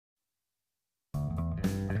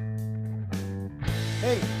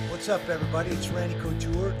Hey, what's up, everybody? It's Randy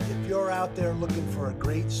Couture. If you're out there looking for a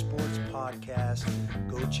great sports podcast,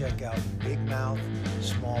 go check out Big Mouth,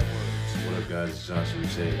 Small Words. What up, guys? It's Johnson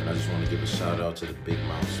Rizzo, and I just want to give a shout out to the Big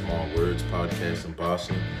Mouth Small Words podcast in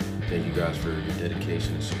Boston. Thank you guys for your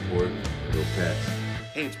dedication and support. Go Pats.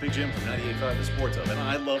 Hey, it's Big Jim from 98.5 The Sports Hub, and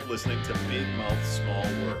I love listening to Big Mouth Small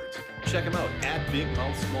Words. Check them out at Big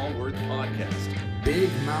Mouth Small Words Podcast. Big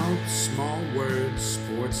Mouth Small Words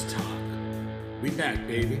Sports Talk. We back,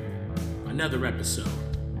 baby. Another episode.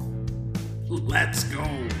 Let's go.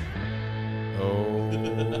 Oh,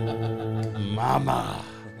 mama.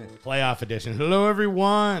 Playoff edition. Hello,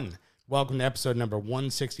 everyone. Welcome to episode number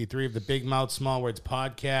 163 of the Big Mouth Small Words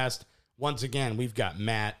podcast. Once again, we've got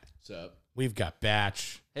Matt. What's up? We've got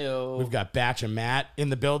Batch. Heyo. We've got Batch and Matt in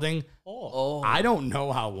the building. Oh. I don't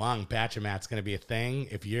know how long Batch and Matt's going to be a thing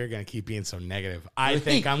if you're going to keep being so negative. I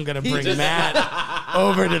think I'm going to bring Matt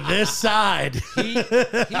over to this side.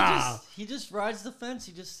 He just rides the fence.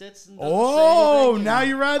 He just sits and doesn't say anything. Now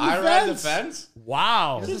you ride the fence? I ride the fence?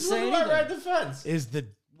 Wow. He doesn't say anything. I ride the fence? Is the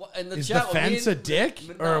chat, fence a dick?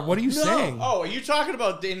 Or what are you saying? Oh, are you talking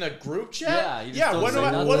about in the group chat? Yeah. What am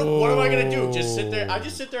I going to do? Just sit there? I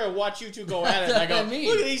just sit there and watch you two go at it. And I go,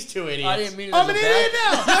 look at these two idiots. I didn't mean it I'm as an a idiot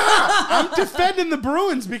bad- now. I'm defending the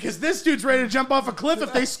Bruins because this dude's ready to jump off a cliff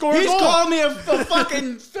if they score a He's goal. calling me a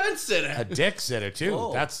fucking fence sitter. A dick sitter, too.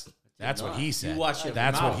 Oh, that's what he said. You watch your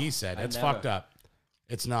That's mouth. what he said. It's never. fucked up.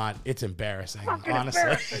 It's not. It's embarrassing,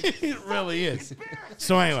 honestly. It really is.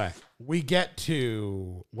 So anyway, we get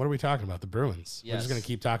to, what are we talking about? The Bruins. We're Yes. just going to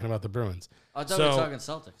keep talking about the Bruins. I thought we were talking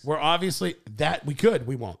Celtics. We're obviously,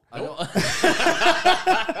 we won't. I don't.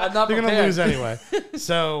 I'm not They're going to prepared. lose anyway.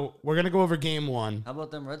 So we're going to go over game one. How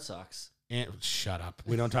about them Red Sox? And shut up.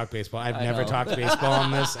 We don't talk baseball. I've I never know. talked baseball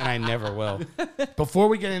on this, and I never will. Before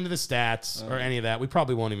we get into the stats or any of that, we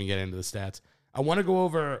probably won't even get into the stats. I want to go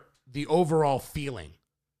over the overall feeling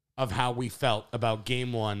of how we felt about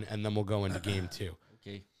game one, and then we'll go into game two.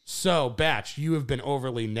 Okay. So, Batch, you have been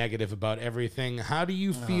overly negative about everything. How do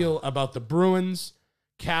you feel about the Bruins,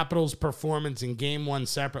 Capitals' performance in game one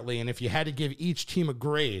separately? And if you had to give each team a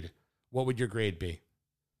grade, what would your grade be?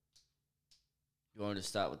 You want me to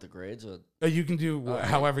start with the grades? Or You can do right.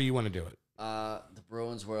 however you want to do it. the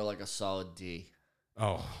Bruins were like a solid D.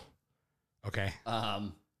 Oh, okay.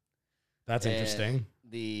 That's And interesting.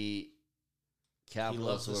 The He Capitals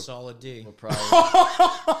loves the were, solid D. were probably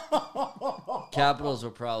Capitals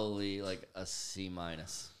were probably like a C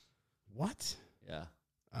minus. What? Yeah,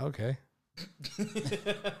 Okay.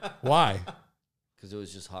 Why? because it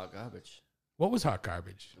was just hot garbage. What was hot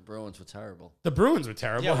garbage? The Bruins were terrible. The Bruins were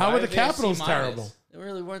terrible. Yeah, How why were the are they a Capitals C-? terrible? They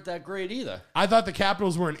really weren't that great either. I thought the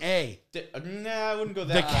Capitals were an A. Nah, I wouldn't go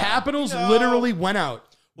that The Capitals literally went out.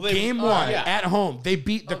 Well, they- Game one yeah. at home. They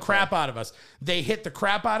beat the crap out of us. They hit the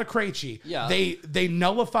crap out of Krejci. Yeah. They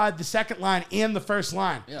nullified the second line and the first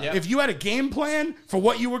line. Yeah. Yep. If you had a game plan for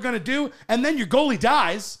what you were going to do, and then your goalie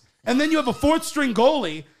dies, and then you have a fourth string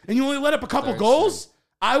goalie, and you only let up a couple Third goals,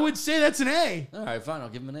 I would say that's an A. All right, fine. I'll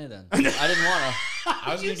give him an A then. I didn't want to.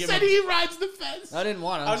 I was You going to give said him he rides the fence. I didn't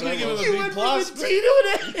want to. I was gonna give him a You B went plus. from a D to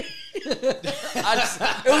an A.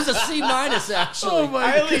 It was a C minus actually. Oh my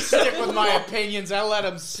I at least stick with my opinions. I let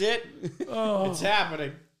him sit. Oh, It's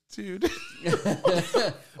happening. dude.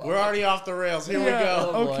 We're already off the rails. Here we Yeah,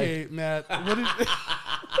 go. Oh, boy. okay, Matt.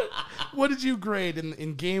 What did you grade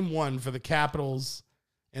in game one for the Capitals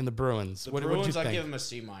and the Bruins? The What did Bruins, you I think? give them a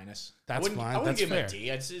C minus. That's fine. I wouldn't That's give them fair. a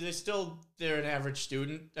D. I'd say they're an average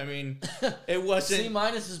student. I mean, it C wasn't.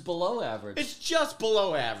 minus is below average. It's just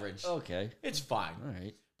below average. Okay. It's fine. All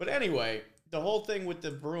right. But anyway, the whole thing with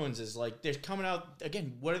the Bruins is like they're coming out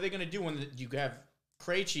again. What are they going to do when you have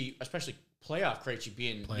Krejci, especially playoff Krejci,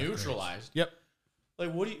 being Playoff neutralized? Yep.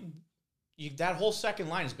 Like, what do you? That whole second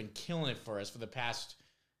line has been killing it for us for the past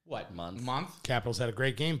month. Capitals had a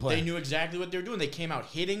great game plan. They knew exactly what they were doing. They came out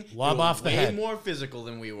hitting. Lob They were off the way head. more physical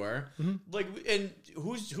than we were. Like, and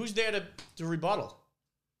who's there to rebuttal?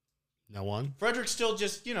 No one. Frederick's still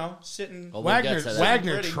just sitting. Well, we'll get to that.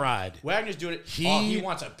 Wagner Pretty. tried. Wagner's doing it. He He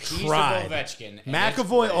wants a piece tried. of Ovechkin. and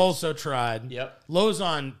McAvoy it's- also tried. Yep.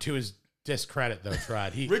 Lozon, to his discredit, though,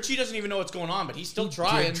 tried. Richie doesn't even know what's going on, but he's still He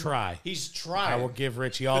trying. did try. He's I trying. will give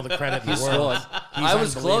Richie all the credit in He the world. scored. He's I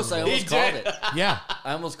was close. I unbelievable. almost He called did. it. Yeah.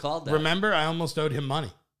 I almost called that. Remember, I almost owed him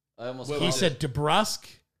money. I almost Well, called He said it. DeBrusque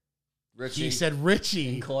Richie. He said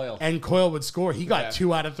Richie and Coyle would score. He got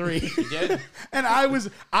 2 out of 3. He did. And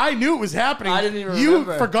I knew it was happening. I didn't even You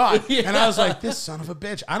remember. forgot. Yeah. And I was like, this son of a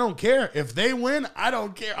bitch. I don't care. If they win, I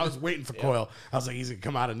don't care. I was waiting for Coyle. I was like, he's going to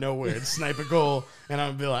come out of nowhere and snipe a goal. And I'm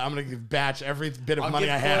going to be like, I'm going to give Batch every bit of money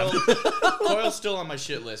I have. Coyle's still on my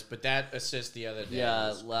shit list, but that assist the other day.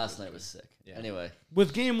 Yeah, last night was sick. Yeah. Anyway.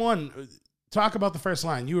 With game 1, talk about the first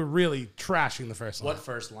line. You were really trashing the first line. What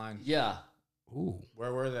first line? Yeah. Ooh.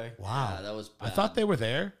 Where were they? Wow. Yeah, that was bad. I thought they were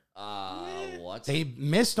there. What? They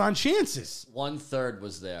missed on chances. 1/3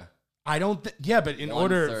 was there. I don't but in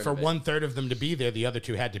order 1/3 for of it. 1/3 of them to be there, the other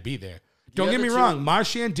 2 had to be there. Don't get other me two- wrong.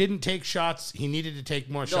 Marchand didn't take shots. He needed to take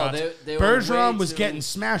more shots. they were Bergeron way was too- getting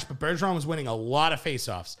smashed, but Bergeron was winning a lot of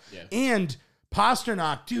faceoffs. Yeah. And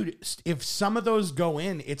Pasternak, dude, if some of those go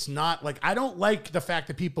in, it's not like, I don't like the fact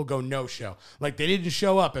that people go no-show. Like, they didn't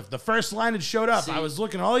show up. If the first line had showed up, See- I was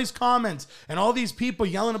looking at all these comments and all these people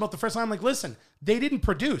yelling about the first line. I'm like, listen, they didn't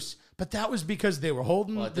produce. But that was because they were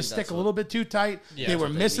holding Well, I the think stick that's a what- little bit too tight. Yeah, they that's were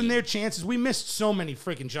what they missing need. their chances. We missed so many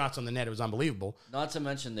freaking shots on the net. It was unbelievable. Not to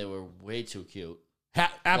mention they were way too cute.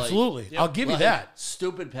 Absolutely. Like- I'll give you like, that.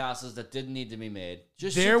 Stupid passes that didn't need to be made.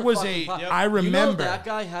 Just There shoot the was fucking a, puck. I You know remember. that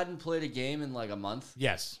guy hadn't played a game in like a month.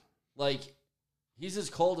 Yes. Like, he's as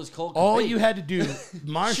cold as cold. All can be. you had to do, Shoot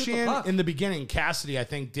the Marchand puck. in the beginning, Cassidy, I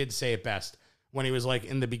think, did say it best when he was like,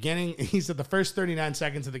 in the beginning, he said the first 39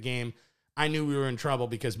 seconds of the game, I knew we were in trouble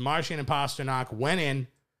because Marchand and Pasternak went in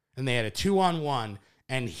and they had a 2-on-1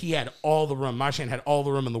 and he had all the room. Marchand had all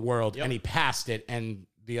the room in the world and he passed it and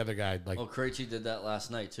the other guy, like, Well, Krejci did that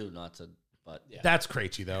last night too. Not to, but yeah, that's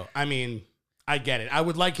Krejci though. I mean, I get it. I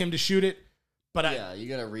would like him to shoot it, but yeah, you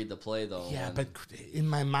gotta read the play though. and- but in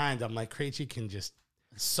my mind, I'm like, Krejci can just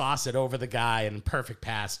sauce it over the guy and perfect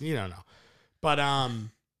pass. You don't know. But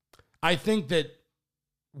I think that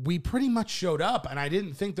we pretty much showed up, and I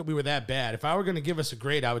didn't think that we were that bad. If I were going to give us a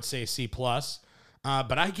grade, I would say C+. But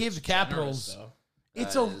I gave the Capitals.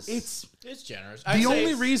 Generous, That it's generous. The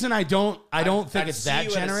only reason I don't think it's that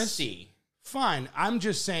see you at a generous. C. Fine. I'm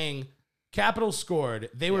just saying Capitals scored.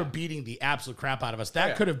 They were beating the absolute crap out of us.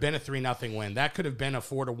 That could have been a 3-0 win. That could have been a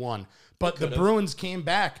 4-1. But the Bruins came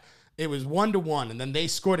back. It was 1-1, and then they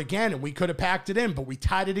scored again, and we could have packed it in, but we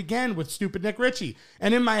tied it again with stupid Nick Ritchie.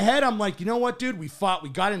 And in my head, I'm like, you know what, dude? We fought. We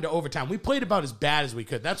got into overtime. We played about as bad as we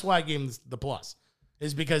could. That's why I gave him the plus,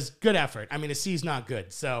 is because good effort. I mean, a C's not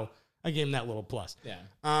good, so I gave him that little plus.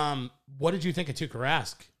 Yeah. What did you think of Tuukka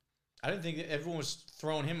Rask? I didn't think that everyone was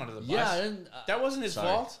throwing him under the bus. yeah, I didn't. That wasn't his Sorry.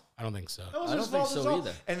 fault. I don't think so. That wasn't I his don't fault think at so all.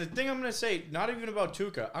 either. And the thing I'm going to say, not even about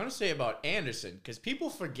Tuukka, I'm going to say about Anderson, because people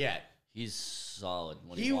forget. He's solid.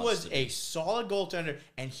 When He he wants was to be. a solid goaltender,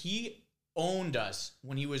 and he owned us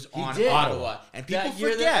when he was on did. Ottawa. And people that year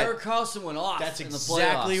that forget. Eric Carlson went off. That's in the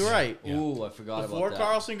exactly playoffs. right. Ooh, I forgot Before about that.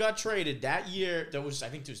 Carlson got traded that year, I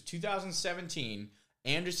think it was 2017,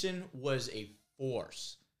 Anderson was a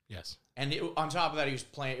force. Yes. And on top of that, he was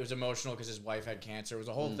playing. It was emotional because his wife had cancer. It was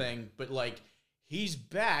a whole thing. But like, he's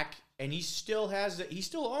back, and he still has. He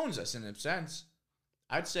still owns us in a sense.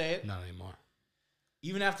 I'd say it. Not anymore.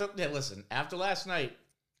 Even after, listen, after last night,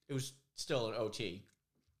 it was still an OT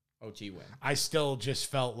win. I still just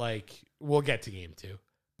felt like we'll get to game 2,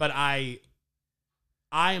 but I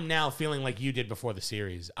am now feeling like you did before the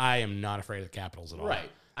series. I am not afraid of the Capitals at all. Right.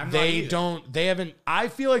 I'm not They either. don't. They haven't. I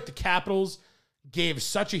feel like the Capitals gave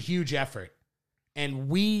such a huge effort, and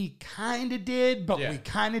we kind of did, but Yeah. we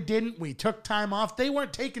kind of didn't. We took time off. They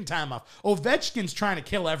weren't taking time off. Ovechkin's trying to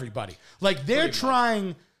kill everybody. Like they're Pretty much.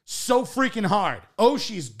 trying so freaking hard.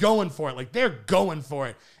 Oshie's going for it. Like they're going for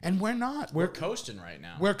it, and we're not. We're coasting right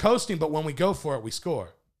now. We're coasting, but when we go for it, we score.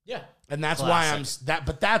 Yeah. And that's why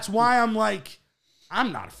that's why I'm like,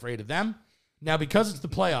 I'm not afraid of them. Now, because it's the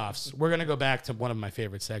playoffs, we're going to go back to one of my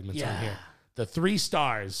favorite segments on here. The 3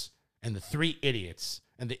 stars and the 3 idiots.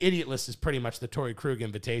 And the idiot list is pretty much the Torrey Krug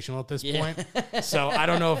Invitational at this point. So I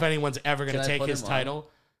don't know if anyone's ever going to Can I take put his him on? title.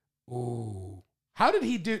 Ooh. How did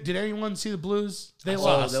he do? Did anyone see the Blues? They saw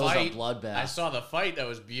lost. there was a Fight. bloodbath. I saw the fight. That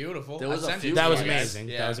was beautiful. There was I a sent few it That to was you guys. amazing.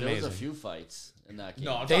 Yeah. That was There was a amazing. few fights in that game.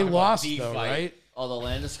 No, I'm They talking about lost, the though, fight. right? Oh, the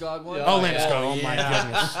Landeskog one? Yeah. Oh, yeah. Landeskog. Oh, my yeah.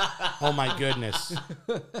 goodness. Oh, my goodness.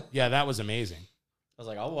 Yeah, that was amazing. I was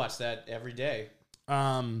like, I'll watch that every day.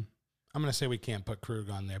 I'm going to say we can't put Krug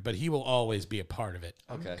on there, but he will always be a part of it.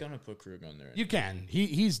 Okay. I'm gonna put Krug on there. You can.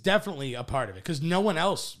 He's definitely a part of it because no one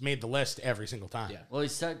else made the list every single time. Yeah. Well, he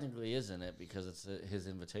technically is in it because it's his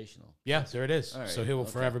invitational. Yeah, there it is. All right, So he will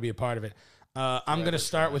okay. forever be a part of it. I'm going to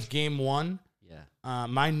start with game 1. Yeah.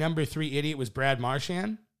 My number 3 idiot was Brad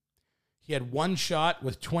Marchand. He had 1 shot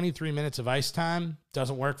with 23 minutes of ice time.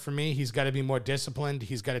 Doesn't work for me. He's got to be more disciplined.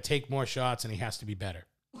 He's got to take more shots, and he has to be better.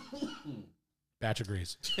 Batch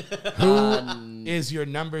agrees. Who is your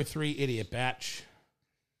number 3 idiot, Batch?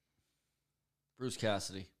 Bruce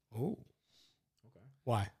Cassidy. Ooh. Okay.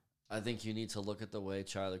 Why? I think you need to look at the way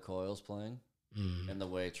Charlie Coyle's playing and the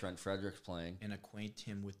way Trent Frederick's playing. And acquaint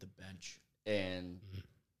him with the bench. And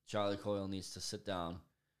Charlie Coyle needs to sit down.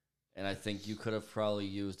 And I think you could have probably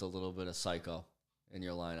used a little bit of psycho in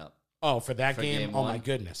your lineup. Oh, for that game? Oh, my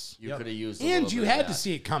goodness. You could have used and you had to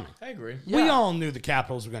see it coming. I agree. We all knew the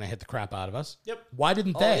Capitals were going to hit the crap out of us. Yep. Why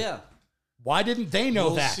didn't they? Oh, yeah. Why didn't they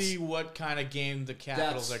know that? We'll see what kind of game the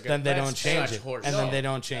Capitals are going to Then they don't change it. And then they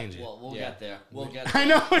don't change it. Well, we'll get there. We'll get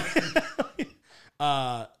there.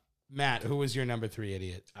 I know. Matt, who was your number 3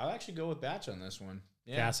 idiot? I'll actually go with Batch on this one.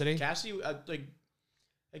 Yeah. Cassidy? Cassidy,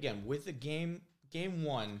 again, with the game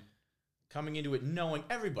 1, coming into it knowing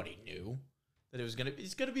everybody knew that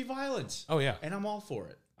it's gonna be violence. Oh, yeah. And I'm all for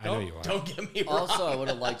it. I know you are. Don't get me wrong. Also, I would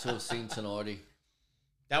have liked to have seen Tenorti.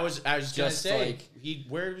 I was just gonna say, like,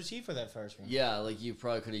 where was he for that first one? Yeah, like you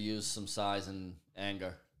probably could have used some size and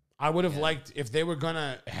anger. I would have liked, if they were going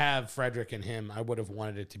to have Frederick and him, I would have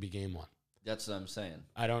wanted it to be game 1. That's what I'm saying.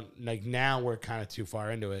 I don't, now we're kind of too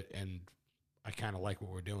far into it, and I kind of like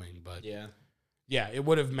what we're doing, but yeah, it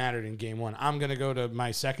would have mattered in game 1. I'm going to go to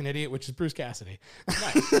my second idiot, which is Bruce Cassidy.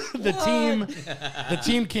 Nice. The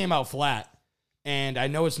team came out flat. And I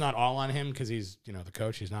know it's not all on him because he's, the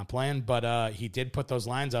coach. He's not playing. But he did put those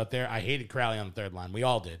lines out there. I hated Crowley on the third line. We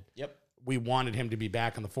all did. Yep. We wanted him to be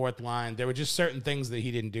back on the fourth line. There were just certain things that he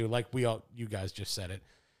didn't do, like you guys just said it.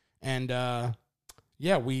 And,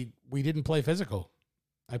 we didn't play physical.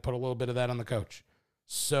 I put a little bit of that on the coach.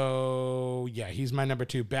 So, yeah, he's my number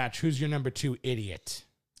 2. Batch, who's your number 2 idiot?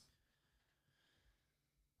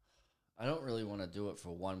 I don't really want to do it for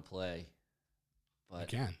one play.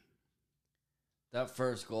 But You can. That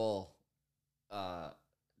first goal,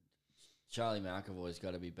 Charlie McAvoy's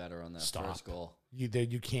got to be better on that first goal.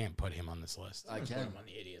 You can't put him on this list. I can. Put him on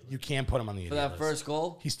the idiot list. You can't put him on the idiot For that list. first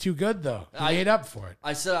goal? He's too good, though. He made up for it.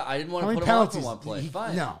 I said I didn't want to How put many him on for penalties? one play.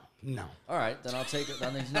 Fine. No. All right, then I'll take it.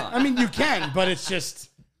 Then he's not. I mean, you can, but it's just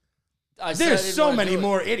I said I there's didn't so wanna many do it.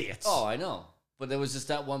 more idiots. Oh, I know. But there was just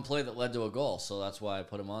that one play that led to a goal, so that's why I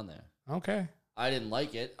put him on there. Okay. I didn't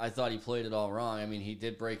like it. I thought he played it all wrong. I mean, he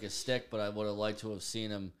did break his stick, but I would have liked to have seen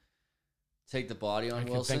him take the body on I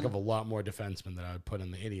can Wilson. think of a lot more defensemen that I would put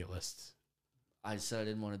in the idiot list. I said I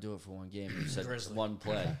didn't want to do it for one game. You said Grizzly. one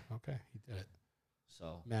play. Okay, he did it.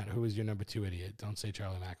 So Matt, who is your number 2 idiot? Don't say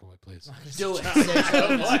Charlie McAvoy, please. do it.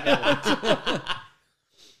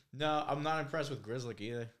 No, I'm not impressed with Grizzly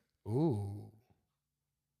either. Ooh.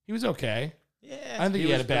 He was okay. Yeah. I don't think he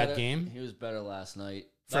had a was bad better- game. He was better last night.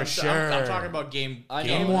 For sure. I'm talking about game. I know.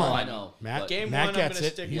 Game game 1. I know. Matt, but Game Matt 1, gets I'm going to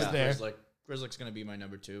it. stick He's with there. Grizzly. Grizzly's going to be my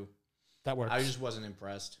number 2. That works. I just wasn't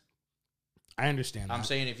impressed. I understand that. I'm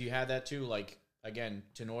saying if you had that too, like, again,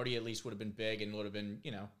 Tenorti at least would have been big and would have been,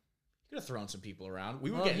 you could have thrown some people around.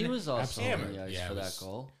 We were Well, getting he was also Absolutely. on the ice Yeah, for it that was-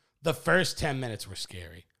 goal. The first 10 minutes were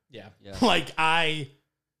scary. Yeah. Yeah. Like, I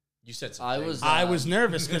You said something. I was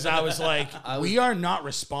nervous because I was like, we are not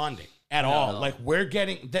responding at all. No. Like, we're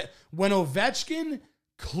getting that when Ovechkin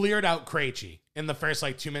cleared out Krejci in the first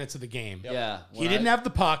 2 minutes of the game. Yeah. He didn't have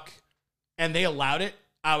the puck, and they allowed it.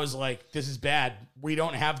 I was like, this is bad. We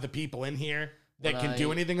don't have the people in here that When can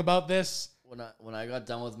do anything about this. When I got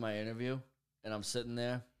done with my interview and I'm sitting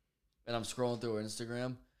there and I'm scrolling through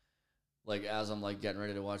Instagram, as I'm getting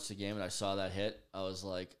ready to watch the game and I saw that hit, I was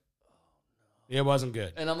like, It wasn't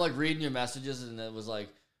good. and I'm reading your messages and it was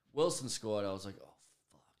Wilson scored. I was like, oh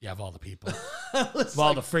fuck. Yeah, of all the people. I was Of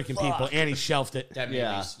all like, the freaking fuck. people. And he shelved it. That made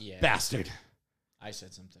Yeah. me, Bastard. I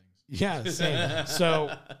said some things. Yeah, same.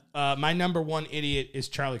 So, my number 1 idiot is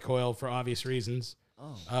Charlie Coyle for obvious reasons.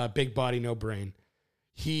 Oh. Big body, no brain.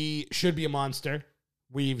 He should be a monster.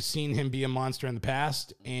 We've seen him be a monster in the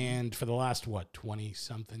past, and for the last,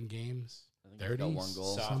 20-something games? I think he's got 30s? one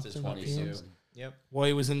goal. Soft as Something 22. games? Yep. Well,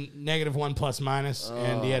 he was in -1 plus-minus,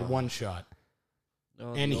 and he had 1 shot.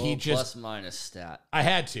 No, And the he old just- plus minus stat. I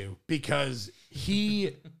had to, because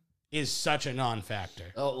he is such a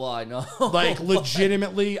non-factor. Oh well, I know.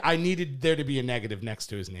 Legitimately, I needed there to be a negative next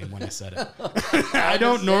to his name when I said it. I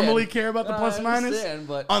don't understand. normally care about the No, plus I minus understand,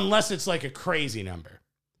 but unless it's a crazy number.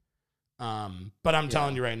 But I'm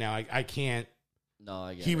telling you right now, I can't. no,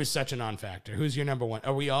 I get He it. was such a non-factor. Who's your number 1?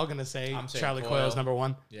 Are we all gonna say I'm saying Charlie Coyle. Coyle's number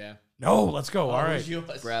 1? Yeah. No, let's go. All right. Who's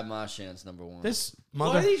yours? Brad Marchand's number 1. This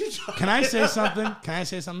What mother. are you talking Can I say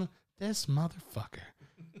something? This motherfucker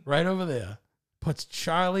right over there puts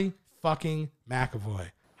Charlie fucking McAvoy.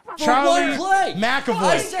 Charlie one play. McAvoy.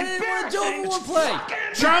 I said I didn't want to do it for one play.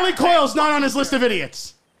 Charlie Coyle's not on his list of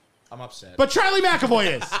idiots, I'm upset. but Charlie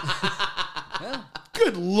McAvoy is. Yeah.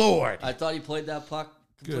 Good Lord. I thought he played that puck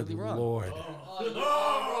completely Good wrong. Lord.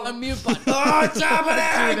 Unmute button. Oh, it's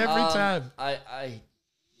happening every time. I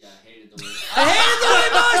hated the way. I hated the way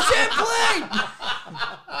Boston played.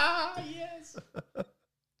 Yes.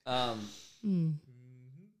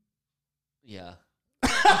 Yeah.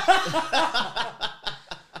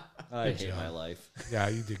 I hate my life. Yeah,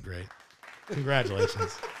 you did great.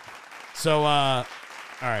 Congratulations. So, all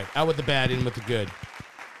right, out with the bad, in with the good.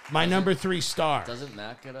 My number 3 star. Doesn't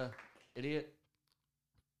Matt get a idiot?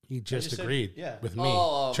 He just just said- agreed yeah. with me,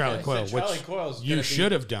 Oh, okay. Charlie So Coyle, Charlie which Coyle's you gonna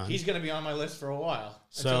should have done. He's going to be on my list for a while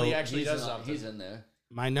So- until he actually He's does in, something. he's in there.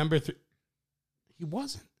 My number 3. He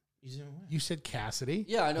wasn't. He's in You said Cassidy.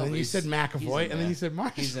 Yeah, I know, And then but you he's- said he's McAvoy, in and then there. you said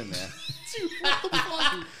Marsh. He's in there.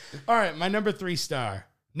 All right, my number 3 star,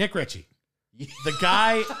 Nick Ritchie. The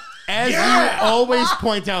guy, as you always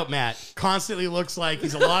point out, Matt, constantly looks like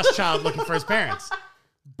he's a lost child looking for his parents.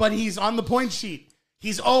 But he's on the point sheet.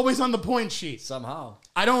 He's always on the point sheet. Somehow.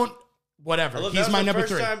 Whatever. I love He's that my was the number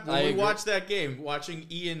first 3. time I when we agree. watched that game, watching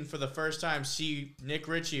Ian for the first time see Nick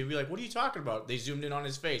Ritchie and be like, "What are you talking about?" They zoomed in on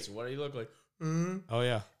his face. What do you look like? Oh,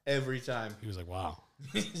 yeah. Every time. He was like, wow.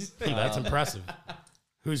 That's impressive.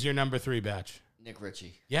 Who's your number 3, Batch? Nick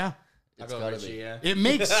Ritchie. Yeah. I'll It's go gotta Ritchie, be. yeah. It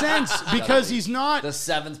makes sense because he's not. The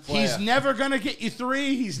 7th player. He's never going to get you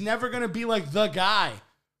 3. He's never going to be like the guy.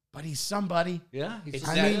 But he's somebody. Yeah. He's It's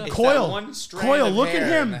just I that- mean, it's Coyle. that one strand Coyle, of look at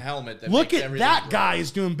hair in him. the helmet that Look makes at everything that great. guy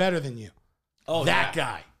is doing better than you. Oh, that yeah.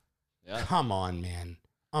 guy. Yeah. Come on, man.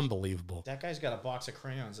 Unbelievable. That guy's got a box of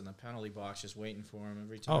crayons in the penalty box just waiting for him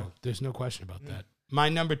every time. Oh, there's no question about that. My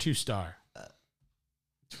number 2 star,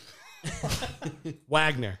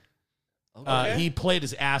 Wagner. Okay. He played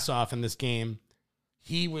his ass off in this game.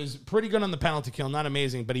 He was pretty good on the penalty kill, not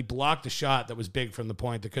amazing, but he blocked a shot that was big from the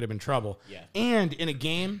point that could have been trouble. Yeah. And in a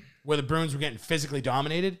game where the Bruins were getting physically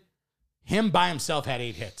dominated, him by himself had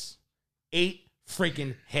 8 hits. 8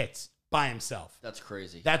 freaking hits by himself. That's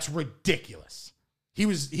crazy. That's ridiculous. He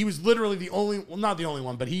was literally the only, well, not the only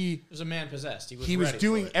one, but he He was a man possessed. He was was ready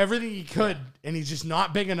doing for it. everything he could, and he's just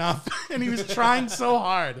not big enough, and he was trying so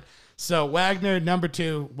hard. So Wagner, number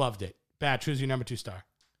 2, loved it. Batch, who's your number 2 star?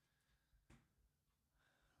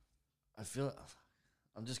 I feel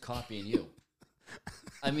I'm just copying you.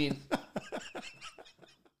 I mean,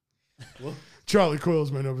 Charlie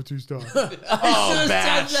Coyle's my number 2 star. should've Oh, said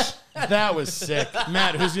Batch. That was sick.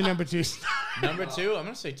 Matt, who's your number 2 star? Number 2, I'm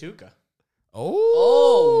going to say Tuca.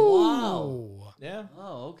 Oh. Yeah.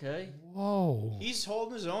 oh, okay. Whoa. He's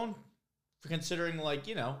holding his own for considering, like,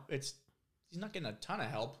 he's not getting a ton of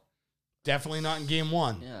help. Definitely not in game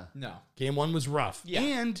 1. Yeah. No. Game 1 was rough. Yeah.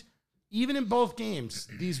 And even in both games,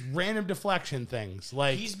 these random deflection things,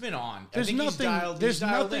 like He's been on. I there's think nothing he's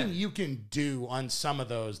dialed nothing in. you can do on some of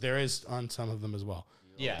those. There is on some of them as well.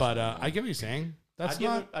 Yeah. But I get what you're saying. That's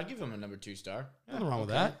not I'd give him a number 2 star. Yeah. nothing wrong with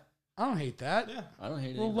that. I don't hate that. Yeah. I don't hate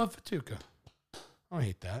it. A little either. love for Tuca. I don't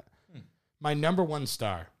hate that. My number 1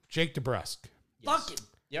 star, Jake DeBrusk. Fucking.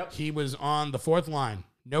 Yep. He was on the 4th line.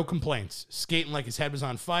 No complaints. Skating like his head was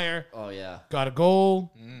on fire. Oh yeah. Got a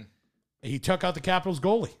goal. He took out the Capitals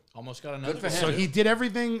goalie. Almost got another Good for goal. him. So he did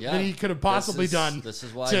everything Yeah. that he could have possibly done This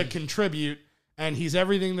is why to he- contribute, and he's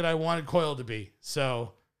everything that I wanted Coyle to be.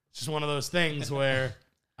 So it's just one of those things where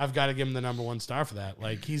I've got to give him the number 1 star for that.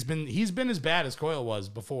 Like he's been as bad as Coyle was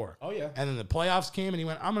before. Oh, yeah. And then the playoffs came, and he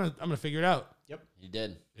went, I'm gonna figure it out. Yep. He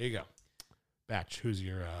did. There you go. Batch, who's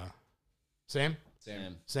your Sam?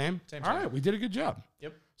 Sam. Same? Same, All same. right, we did a good job.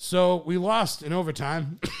 Yep. So we lost in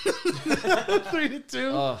overtime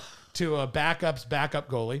 3-2 Oh, to a backup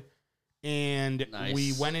goalie. And Nice.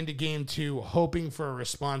 we went into game 2 hoping for a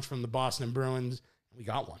response from the Boston Bruins. We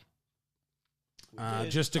got one.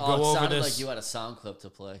 did. Just to oh, go it over sounded this, like you had a sound clip to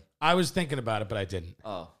play. I was thinking about it, but I didn't.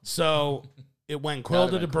 Oh, So it went Quill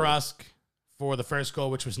to That would've been DeBrusk for the first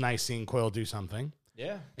goal, which was nice seeing Quill do something.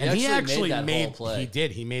 Yeah. And he actually actually made that made, whole play. he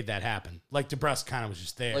did. He made that happen. Like DeBrusk kind of was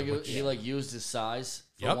just there. like which- he like used his size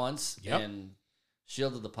for Yep. once Yep. and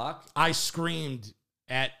shielded the puck. I screamed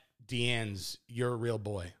at Deanne's, "You're a real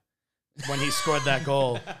boy," when he scored that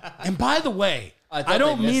goal. And by the way, I thought I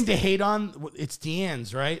don't they mean missed to it. hate on, it's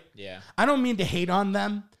Deanne's, right? Yeah. I don't mean to hate on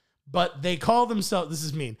them, but they call themselves, this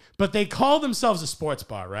is mean, but they call themselves a sports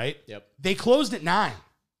bar, right? Yep. They closed at 9.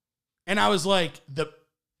 And I was like, the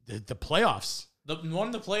playoffs. One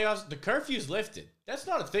of the playoffs, the curfew's lifted. That's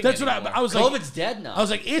not a thing. That's what anymore. I was like. COVID's dead now. I was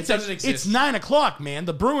like, it's doesn't exist. 9 o'clock, man.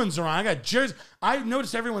 The Bruins are on. I got jerseys. I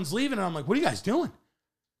noticed everyone's leaving, and I'm like, what are you guys doing?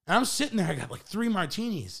 And I'm sitting there. I got like 3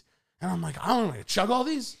 martinis, and I'm like, I don't know, I chug all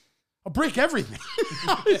these. I'll break everything.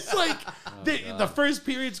 It's like the first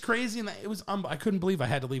period's crazy, and it was. I couldn't believe I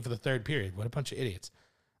had to leave for the 3rd period. What a bunch of idiots.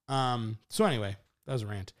 So anyway, That was a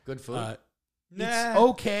rant. Good food. It's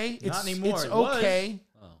okay. Not anymore. It's It was. okay.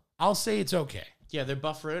 Oh. I'll say it's okay. Yeah, their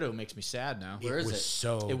Buffalo makes me sad now. Where is was it?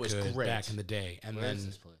 so It was good great. back in the day. And Where then is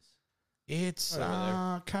this place? it's Right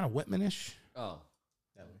over kind of Whitman-ish, Oh.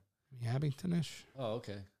 Abington-ish. Oh,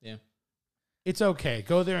 okay. Yeah. It's okay.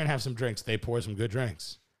 Go there and have some drinks. They pour some good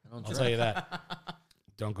drinks. I don't I'll drink. tell you that.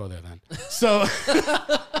 Don't go there then. So,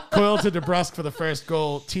 Coyle to DeBrusque for the first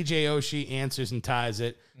goal. TJ Oshie answers and ties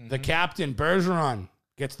it. The captain, Bergeron,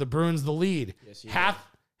 gets the Bruins the lead. Yes, he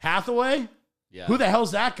Hathaway? Yeah. Who the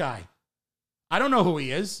hell's that guy? I don't know who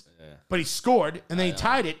he is, Yeah. but he scored, and then he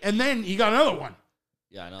tied it, and then he got another one.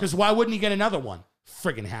 Yeah, I know. Because why wouldn't he get another one?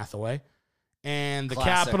 Friggin' Hathaway. And the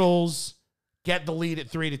Classic. Capitals get the lead at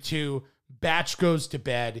 3-2. Batch goes to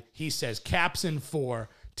bed. He says, Caps in 4.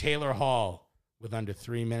 Taylor Hall, with under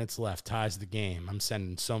 3 minutes left, ties the game. I'm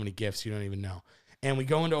sending so many gifts you don't even know. And we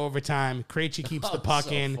go into overtime. Krejci keeps the puck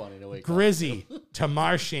So in. funny to wake up Grizzy to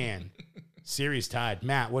Marchand. Series tied.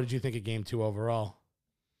 Matt, what did you think of game 2 overall?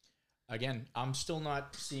 Again, I'm still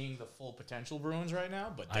not seeing the full potential Bruins right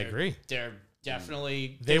now, but I agree. They're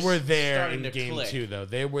definitely They were there starting in to game click. 2, though.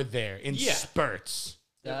 They were there in Yeah. spurts.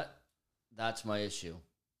 That's my issue.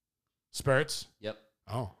 Spurts? Yep.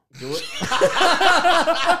 Oh. Do it. Should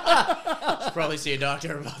probably see a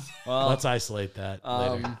doctor about that. Well, Let's isolate that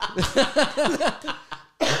later.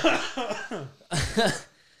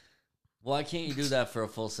 Why can't you do that for a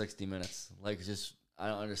full 60 minutes? Like, just, I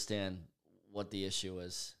don't understand what the issue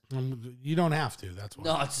is. You don't have to. That's why.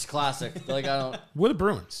 No, it's just classic. Like, I don't. We're the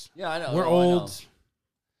Bruins. Yeah, I know. We're No, I know. old.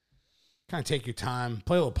 Kind of take your time.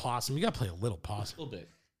 Play a little possum. You got to play a little A possum. little bit.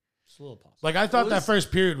 Just a little possible. Like, I thought It that was-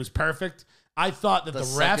 first period was perfect. I thought that The the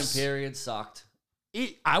second refs. period sucked.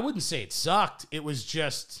 I wouldn't say it sucked. It was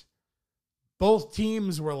just both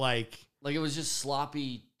teams were like. Like, it was just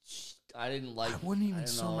sloppy. I didn't like. I wouldn't even don't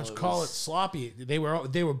so know, much call it was- sloppy. They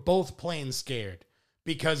were both playing scared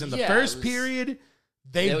because in the Yeah, first it was- period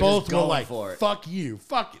they they were both just were going like, for it. "Fuck you,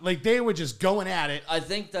 fuck." Like they were just going at it. I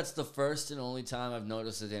think that's the first and only time I've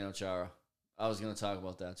noticed a Daniel Chara. I was going to talk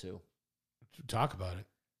about that too. Talk about it.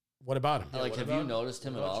 What about him? Like, what have about- you noticed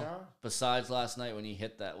him what at about all? Chara? Besides last night when he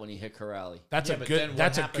hit Corrali. That's Yeah, a but good. then what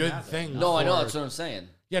That's a happened good after? thing. No, I know. for- That's what I'm saying.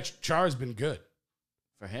 Yeah, Char's been good.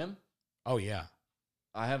 For him, Oh yeah,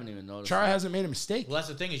 I haven't even noticed. Chara it. hasn't made a mistake. Well, that's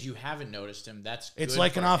the thing is you haven't noticed him. That's It's good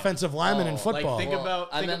like for an him. offensive lineman in Oh, football. think about-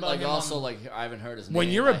 I meant about like him also on- like I haven't heard his name. when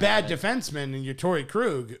you're a I bad haven't- defenseman and you're Torrey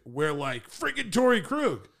Krug, we're like friggin' Torrey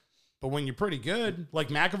Krug. But when you're pretty good, like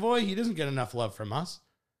McAvoy, he doesn't get enough love from us.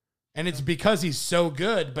 And it's because he's so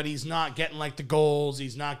good, but he's not getting like the goals.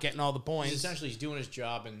 He's not getting all the points. Essentially, he's doing his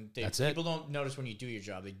job, and That's it. people don't notice when you do your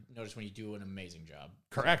job. They notice when you do an amazing job.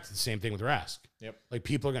 Correct. The same thing with Rask. Yep. Like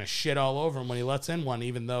people are going to shit all over him when he lets in one,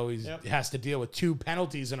 even though he Yep. has to deal with 2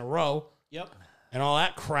 penalties in a row Yep. and all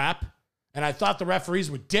that crap. And I thought the referees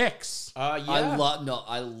were dicks. Yeah.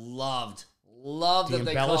 I loved The that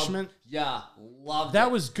they embellishment? called. Yeah, loved That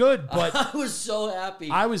it. was good, but I was so happy.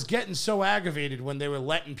 I was getting so aggravated when they were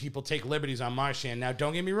letting people take liberties on Marchand. Now,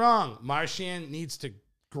 don't get me wrong. Marchand needs to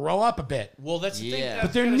grow up a bit. Well, that's the thing. Yeah. I But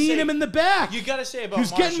was they gonna need say, him in the back. You got to say about He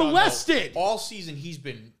was getting Marchand, though, molested. all season. He's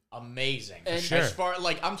been amazing. And- Sure. As far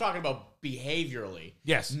like I'm talking about behaviorally.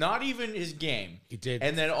 Yes. Not even his game. He did.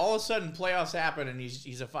 And then all of a sudden playoffs happen, and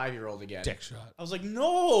he's a 5-year-old again. Dick shot. I was like,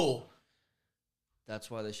 no.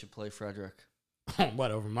 That's why they should play Frederick.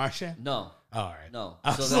 What, over Marchand? No, All right. no.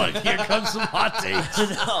 I So was then- like, here comes some hot takes.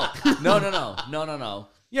 no.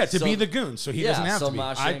 Yeah, to So- be the goon, so he doesn't have so to be.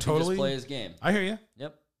 Marchand I can totally. just play his game. I hear you.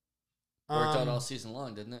 Yep, worked out Um, all season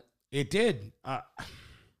long, didn't it? It did. I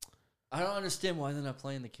don't understand why they're not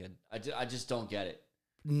playing the kid. I just don't get it.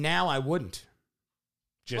 Now I wouldn't.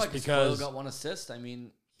 Just Why, 'cause because. Coyle got 1 assist. I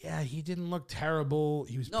mean, Yeah, he didn't look terrible.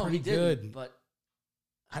 He was no, pretty he didn't. good. But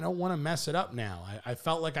I don't want to mess it up now. I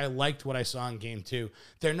felt like I liked what I saw in game 2.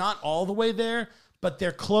 They're not all the way there, but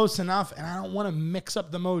they're close enough, and I don't want to mix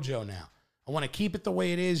up the mojo now. I want to keep it the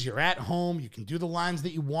way it is. You're at home. You can do the lines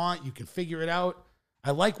that you want. You can figure it out.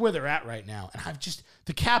 I like where they're at right now. And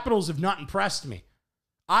the Capitals have not impressed me.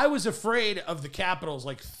 I was afraid of the Capitals,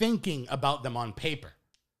 like thinking about them on paper.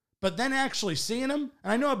 But then actually seeing them,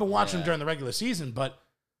 and I know I've been watching them during the regular season, but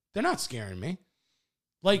they're not scaring me.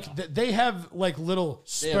 Like, they have, like, little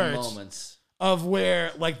they have spurts moments. of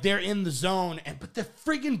where, like, they're in the zone, but the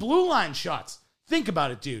friggin' blue line shots. Think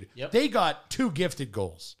about it, dude. Yep. They got 2 gifted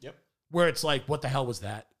goals. Yep. Where it's like, what the hell was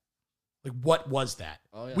that? Like, what was that?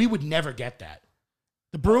 Oh, yeah. We would never get that.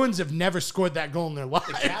 The Bruins have never scored that goal in their lives.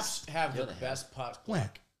 The Caps have Yeah, the they best puck. When?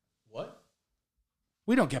 What?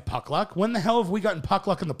 We don't get puck luck. When the hell have we gotten puck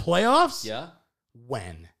luck in the playoffs? Yeah,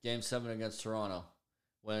 When? Game 7 against Toronto,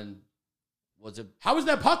 when Was it? How is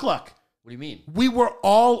that puck luck? What do you mean? We were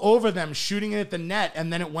all over them shooting it at the net,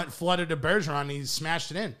 and then it went flooded to Bergeron, and he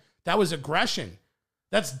smashed it in. That was aggression.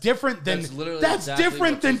 That's different than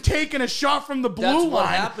than taking a shot from the blue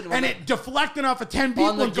line and it deflecting off of 10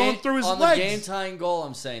 people and going through his legs. On the game-tying goal,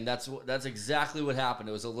 I'm saying that's exactly what happened.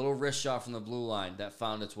 It was a little wrist shot from the blue line that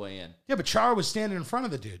found its way in. Yeah, but Chara was standing in front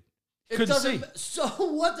of the dude. Couldn't see. So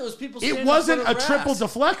what? There was people standing It wasn't in front a of triple grass.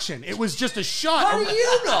 deflection. It was just a shot. How do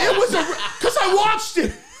you know? It was because I watched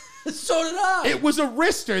it. So did I. It was a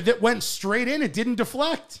wrister that went straight in. It didn't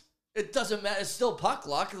deflect. It doesn't matter. It's still puck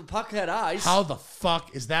luck. The puck had eyes. How the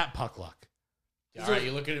fuck is that puck luck? All right,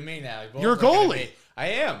 you're looking at me now. You're a goalie. I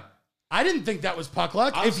am. I didn't think that was puck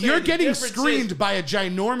luck. I'll If say you're the getting difference screened is- by a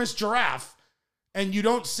ginormous giraffe and you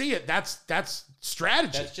don't see it, that's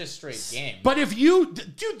strategy. That's just straight game. But if you,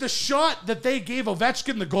 dude, the shot that they gave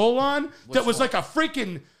Ovechkin the goal on, that was like a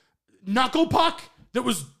freaking knuckle puck that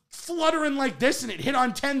was fluttering like this and it hit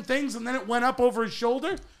on 10 things and then it went up over his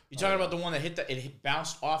shoulder. You're talking about the one that it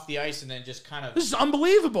bounced off the ice and then just kind of This is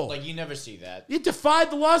unbelievable. like you never see that. It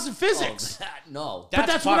defied the laws of physics. No. But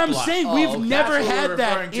that's what puck I'm luck. saying. Oh, We've okay. never That's what we're had that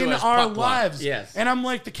referring to in as our puck luck. lives. Yes. And I'm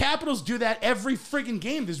like, the Capitals do that every friggin'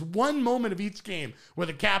 game. There's one moment of each game where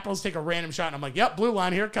the Capitals take a random shot, and I'm like, yep, blue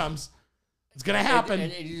line, here it comes. It's going to happen.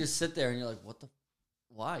 And you just sit there and you're like, what the?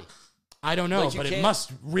 Why? I don't know, Like, you but it can't-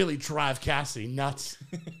 must really drive Cassidy nuts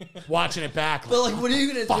watching it back. But like, what are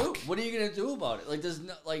you gonna fuck. do? What are you gonna do about it? Like, there's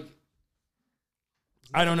no like.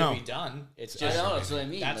 I don't know. To be done. It's I just know that's what I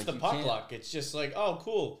mean. that's Like, the you puck can't- luck. It's just like, oh,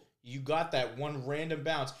 cool. You got that one random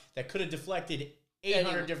bounce that could have deflected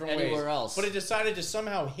 800 different ways. anywhere else. But it decided to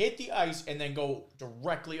somehow hit the ice and then go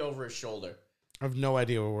directly over his shoulder. I have no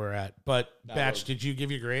idea where we're at. But, No, Batch, well- did you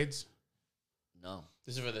give your grades? No.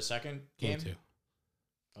 This is for the second Game game?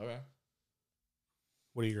 2. Okay.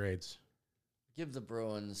 What are your grades? Give the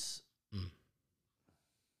Bruins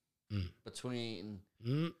between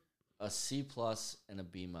Mm, a C plus and a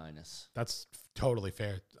B minus. that's totally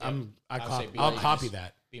fair. I'll say B I'll minus. copy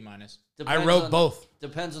that. B minus. I wrote both.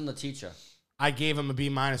 Depends on the teacher. I gave him a B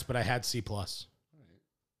minus, but I had C plus.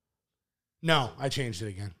 No, I changed it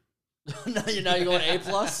again. now you're going A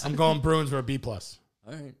plus. I'm going Bruins were a B plus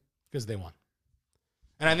All right. because they won.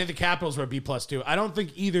 And I think the Capitals were a B plus too. I don't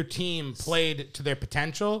think either team played to their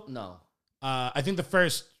potential. No. I think the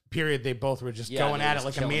first period they both were just going they at were it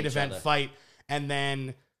like a killing main each event other. fight. And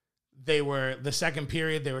then the second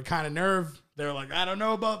period, they were kind of nerved. They were like, I don't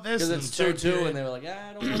know about this. Because And it's the third 2-2, period- and they were like,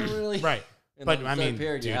 I don't want to really. right. And But then the I third mean,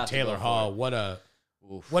 period, you dude, have to Taylor go for Hall, it.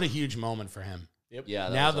 what a huge moment for him. Yeah.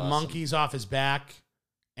 that Now was the awesome. monkey's off his back.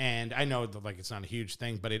 And I know that, like, it's not a huge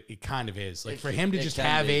thing, but it kind of is. Like, It- for him to it just can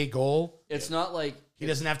have be. a goal, It's not like he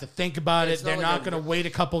doesn't have to think about it. it's They're not not like going a- to wait a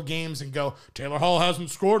couple games and go, Taylor Hall hasn't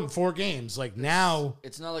scored in 4 games. Like, now,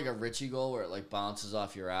 It's not like a Richie goal where it like bounces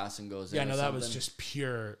off your ass and goes yeah, in. no, or that was something. just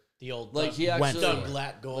pure, The old like Doug, he went actually for Doug it.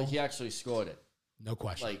 Glatt goal. like he actually scored it. no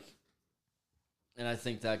question. Like, and I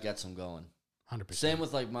think that gets him going. 100%. Same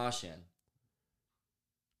with like Marchand.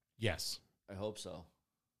 Yes. I hope so.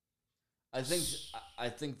 I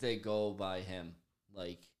think they go by him.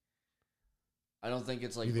 Like, I don't think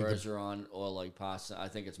it's like You think the- Bergeron or like Pasta. I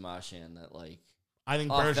think it's Marchand that like. I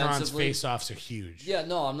think Bergeron's Offensively- face-offs are huge. Yeah,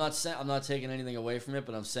 no, I'm not saying I'm not taking anything away from it,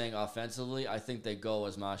 but I'm saying offensively, I think they go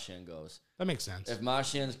as Marchand goes. That makes sense. If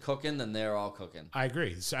Marchand's cooking, then they're all cooking. I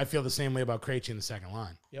agree. So I feel the same way about Krejci in the second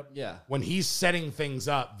line. Yeah. When he's setting things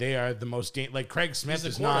up, they are the most like Craig Smith the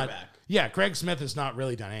is not. quarterback. Yeah, Craig Smith has not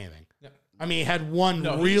really done anything. No. I mean, he had one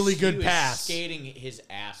No, really he good was pass, skating his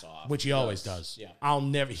ass off. which he always does. Yeah.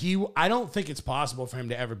 I don't think it's possible for him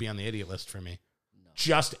to ever be on the idiot list for me.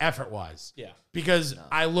 Just effort wise. Yeah. Because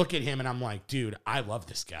I look at him and I'm like, dude, I love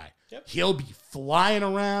this guy. Yep. He'll be flying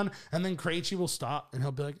around, and then Krejci will stop, and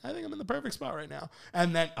he'll be like, I think I'm in the perfect spot right now.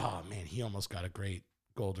 And then, oh, man, he almost got a great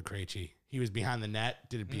goal to Krejci. He was behind the net,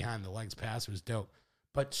 did it behind the legs pass. It was dope.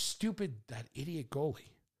 But stupid, that idiot goalie.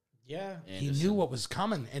 Yeah. He Anderson. knew what was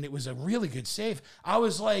coming, and it was a really good save. I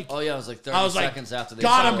was like, Oh yeah, it was like 30 I was like, seconds after they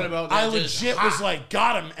got scored. him. about I that, just, legit was like,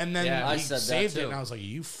 got him. And then Yeah. I he said that saved it, too. and I was like, are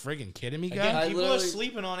you friggin' kidding me, guy? Again, I people are literally-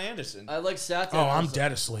 sleeping on Anderson. I like sat there. Oh, and I I'm was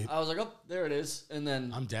dead asleep. I was like, oh, there it is, and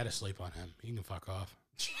then I'm dead asleep on him. He can fuck off.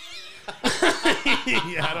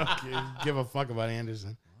 Yeah, I don't give a fuck about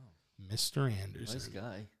Anderson. Mr. Anderson. nice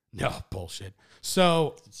guy. No, bullshit.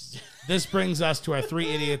 So this brings us to our 3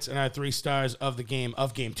 idiots and our 3 stars of the game,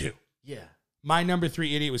 of game 2. Yeah. My number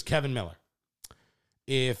 3 idiot was Kevin Miller.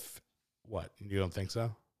 What? You don't think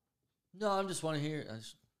so? No, I just want to hear.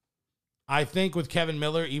 I think with Kevin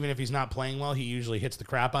Miller, even if he's not playing well, he usually hits the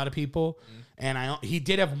crap out of people. And he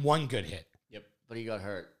did have one good hit. But he got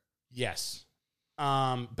hurt. Yes.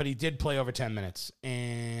 But he did play over 10 minutes,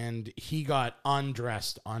 and he got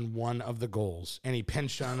undressed on one of the goals, and he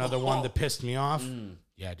pinched on another one that pissed me off.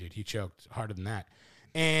 Yeah, dude, he choked harder than that.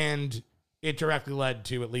 And it directly led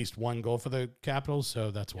to at least one goal for the Capitals,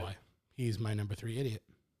 so that's why he's my number 3 idiot.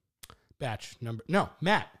 Matt, number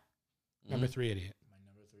 3 idiot. My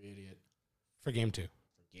number 3 idiot. For game 2.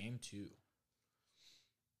 For game 2.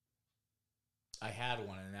 I had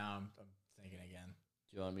one, and now I'm thinking again.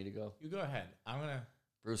 Do you want me to go? You go ahead. I'm going to...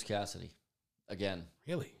 Bruce Cassidy. Again.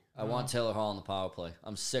 Really? I want Taylor Hall on the power play.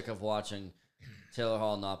 I'm sick of watching Taylor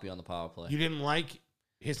Hall not be on the power play. You didn't like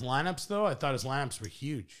his lineups, though? I thought his lineups were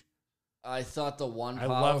huge. I thought the one I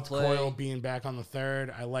power loved play... Coyle being back on the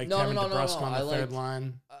third. I liked having DeBrusk on the third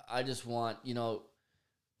line. I just want, you're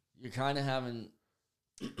kind of having...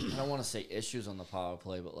 I don't want to say issues on the power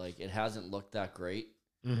play, but, it hasn't looked that great.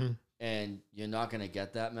 Mm-hmm. And you're not going to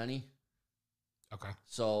get that many. Okay.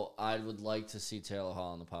 So I would like to see Taylor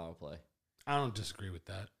Hall on the power play. I don't disagree with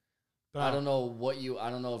that. But I don't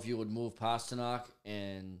know if you would move Pasternak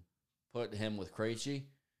and put him with Krejci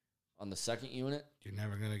on the second unit. You're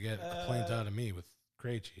never going to get a complaint out of me with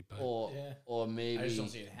Krejci. But or maybe... I just don't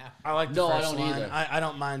see it happen. I like the first I don't line. either. I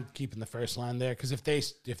don't mind keeping the first line there because if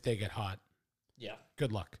they get hot,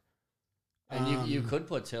 good luck. And you could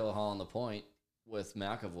put Taylor Hall on the point with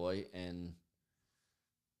McAvoy, and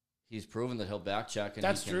he's proven that he'll back check and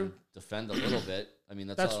that's he can true. defend a little bit. I mean,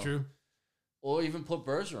 that's true. Or even put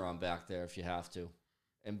Bergeron back there if you have to,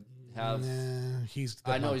 and have. He's.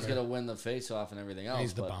 The I know bumper. he's gonna win the faceoff and everything else.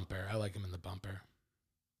 He's the bumper. I like him in the bumper.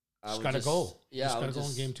 He's got a goal. Yeah, he's got a goal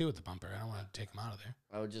in game 2 with the bumper. I don't want to take him out of there.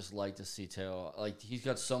 I would just like to see Taylor. He's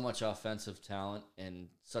got so much offensive talent and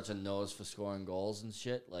such a nose for scoring goals and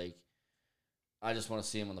shit. I just want to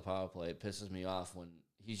see him on the power play. It pisses me off when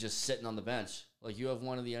he's just sitting on the bench. You have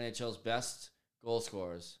one of the NHL's best goal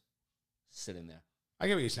scorers sitting there. I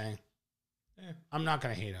get what you're saying. I'm not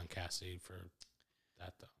going to hate on Cassidy for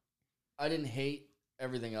that, though. I didn't hate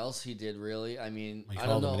everything else he did, really. I mean, I don't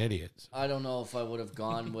called know. him an idiot. So. I don't know if I would have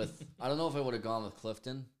gone with. I don't know if I would have gone with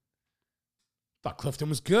Clifton. Thought Clifton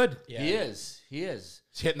was good. Yeah. He is. He's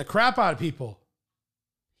hitting the crap out of people.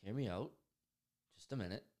 Hear me out. Just a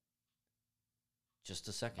minute. Just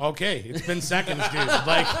a second. Okay, it's been seconds, dude.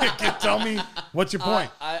 Tell me what's your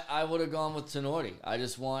point. I would have gone with Tenori. I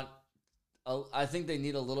just want. I think they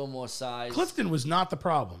need a little more size. Clifton was not the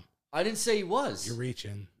problem. I didn't say he was. You're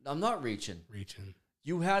reaching. I'm not reaching. Reaching.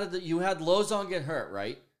 You had Lozon get hurt,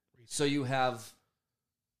 right? So you have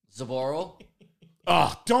Zaboral.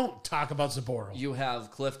 Oh, don't talk about Zaboral. You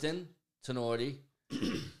have Clifton, Tenori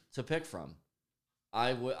to pick from.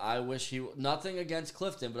 I wish he... Nothing against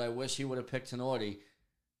Clifton, but I wish he would have picked Tenori,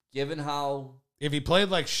 given how... If he played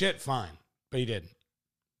like shit, fine. But he didn't.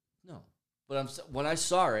 No. But when I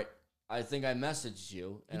saw it, I think I messaged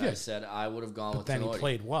you, and I said I would have gone with Tenori. But then he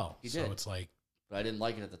played well. He so did. It's like... But I didn't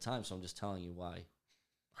like it at the time, so I'm just telling you why.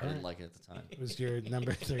 I didn't like it at the time. It was your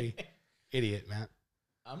number 3 idiot, Matt.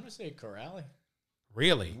 I'm going to say Corrali.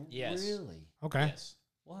 Really? Yes. Really? Okay. Yes.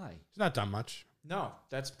 Why? He's not done much. No,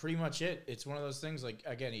 that's pretty much it. It's one of those things,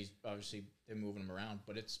 again, he's obviously, they're moving him around,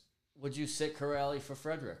 but it's... Would you sit Corrali for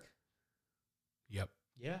Frederick? Yep.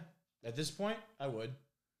 Yeah. At this point, I would.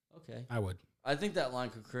 Okay. I would. I think that line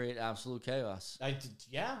could create absolute chaos.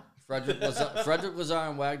 Yeah. Frederick Lazar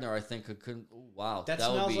and Wagner, I think, could. Ooh, wow. That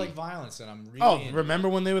smells like violence, and I'm really. Oh, remember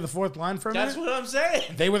when they were the 4th line for a minute? That's what I'm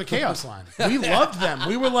saying. They were the chaos line. We loved them.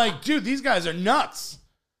 We were like, dude, these guys are nuts.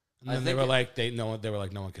 And then they were like, no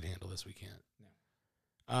one could handle this. We can't.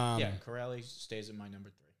 Yeah, Corrali stays at my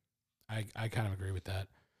number 3. I kind of agree with that.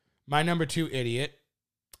 My number 2 idiot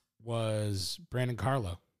was Brandon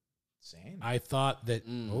Carlo. Same. I thought that.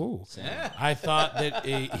 Same. I thought that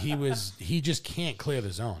he just can't clear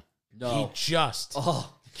the zone. No, he just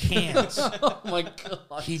can't. Oh my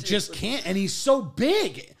god, he just can't, and he's so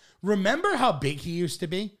big. Remember how big he used to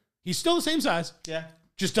be? He's still the same size. Yeah,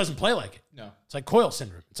 just doesn't play like it. No, it's like Coyle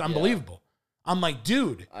syndrome. It's unbelievable. I'm like,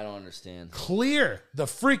 dude, I don't understand. Clear the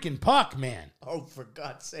freaking puck, man. Oh, for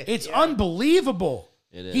God's sake, it's unbelievable.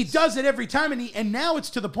 It is. He does it every time, and now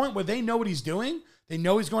it's to the point where they know what he's doing. They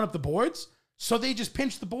know he's going up the boards, so they just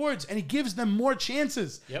pinch the boards, and he gives them more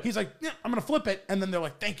chances. Yep. He's like, yeah, I'm going to flip it, and then they're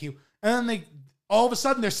like, thank you. And then all of a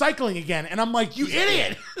sudden, they're cycling again, and I'm like, you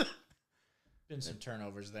idiot. Been some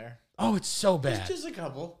turnovers there. Oh, it's so bad. Just a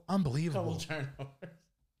couple. Unbelievable. Turnovers.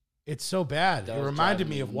 It's so bad. That It was reminded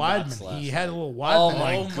driving me of me nuts Weidman. last He had a night. little Oh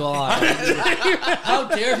Weidman. my god! How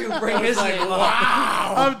dare you bring his name up?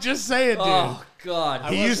 Wow. I'm just saying, dude. Oh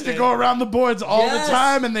god! He used to go around the boards all Yes. the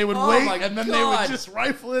time, and they would Oh wait, my and then they would God. just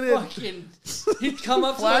rifle it in. Fucking, he'd come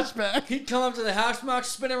up Flashback. he'd come up to the hash mark,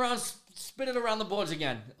 spin spin it around the boards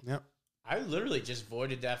again. Yep. I literally just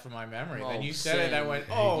voided that from my memory. Oh, Then you said it, I same. went,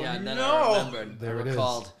 oh, Yeah, and then I no. remembered. There I it is.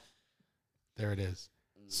 recalled. There it is.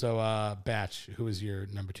 So, Batch, who is your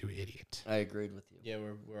number 2 idiot? I agreed with you. Yeah,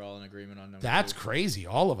 we're all in agreement on number That's 2. crazy,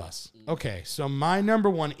 all of us. Okay, so my number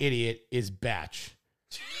 1 idiot is Batch.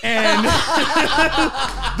 And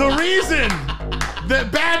the reason that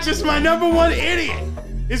Batch is my number 1 idiot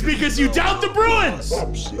is because you doubt the Bruins.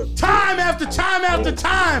 Time after time after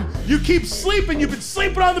time, you keep sleeping. You've been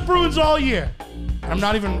sleeping on the Bruins all year. I'm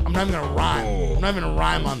not even gonna rhyme. I'm not even gonna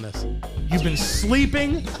rhyme on this. You've been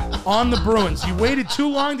sleeping on the Bruins. You waited too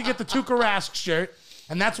long to get the Tuukka Rask shirt,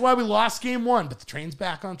 and that's why we lost game 1. But the train's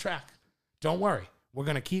back on track. Don't worry. We're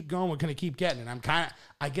gonna keep going. We're gonna keep getting it.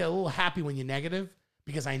 I get a little happy when you're negative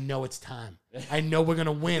because I know it's time. I know we're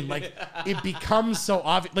gonna win. Like it becomes so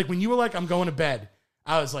obvious. Like when you were like, "I'm going to bed,"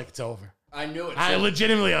 I was like, "It's over." I knew it. I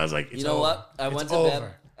legitimately, I was like, "It's You know over. what? I It's went to over.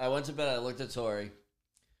 bed. I went to bed. I looked at Tori,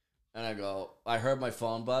 and I go. I heard my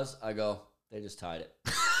phone buzz. I go. They just tied it.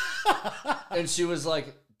 And she was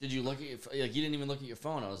like, "Did you look at your? Like you didn't even look at your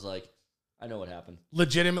phone?" I was like, "I know what happened."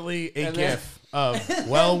 Legitimately a And then- gif of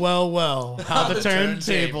well, how the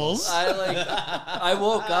turntables. I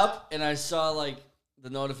woke up and I saw like the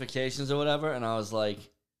notifications or whatever, and I was like,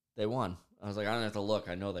 "They won." I was like, "I don't have to look.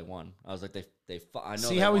 I know they won." I was like, I know."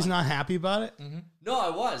 See they how won. he's not happy about it? No, I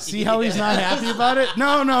was. See how he's not happy about it?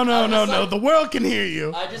 No. like- The world can hear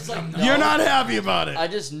you. I just like know. You're not happy about it. I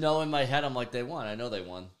just know in my head, I'm like, they won. I know they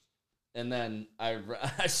won. And then I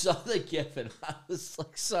saw the gif and I was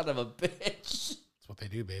like, son of a bitch. That's what they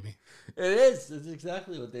do, baby. It is. It's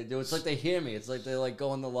exactly what they do. It's like they hear me. It's like they like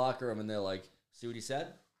go in the locker room and they're like, see what he said?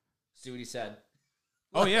 See what he said?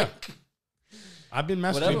 Oh, yeah. I've been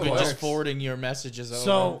messaging Whatever But people. works. just forwarding your messages over.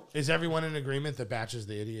 So, is everyone in agreement that Batch is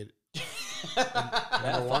the idiot?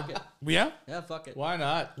 Yeah, fuck it. Yeah? Yeah, fuck it. why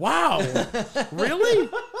not? Wow. Really?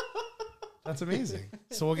 That's amazing.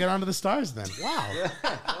 So we'll get on to the stars then. Wow.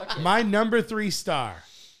 Fuck it. My number 3 star,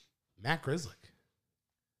 Matt Grizzlick.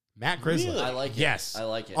 Matt Grizzlick. Really? I like it. Yes. I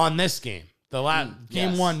like it. On this game. The last game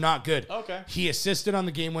yes. 1, not good. Okay. He assisted on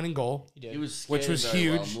the game-winning goal. He did. He was Which was skating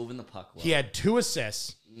very huge. Well, moving the puck well. He had 2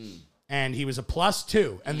 assists, and he was a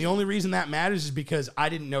 +2. And the only reason that matters is because I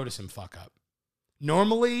didn't notice him fuck up.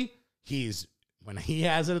 Normally, when he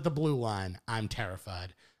has it at the blue line, I'm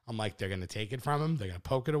terrified. I'm like, they're going to take it from him. They're going to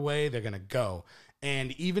poke it away. They're going to go.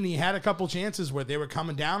 And even he had a couple chances where they were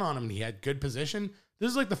coming down on him, and he had good position. This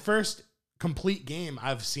is like the first complete game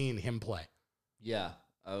I've seen him play. Yeah,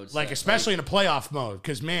 I would Like, say. especially in a playoff mode,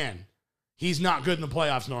 because, man, he's not good in the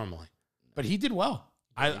playoffs normally. But he did well.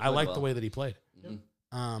 he I played liked well. the way that he played.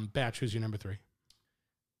 Mhm. Batch, who's your number 3?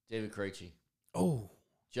 David Krejci. Oh,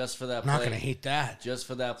 Just for that I'm play. not going to hate that. Just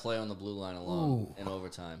for that play on the blue line alone Ooh. in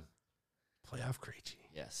overtime. Playoff Krejci.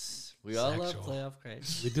 Yes. We all love Sexual. playoff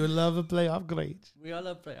Krejci. We do love a playoff Krejci. We all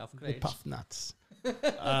love playoff The Krejci. puff nuts.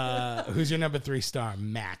 Who's your number 3 star?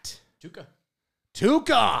 Matt. Tuca.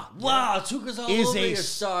 Tuca. Wow, Tuca's all Is over a your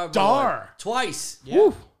star. star. Twice. Yeah.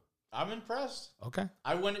 Woo. I'm impressed. Okay.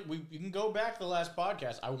 You can go back to the last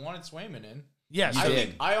podcast. I wanted Swayman in. Yes. You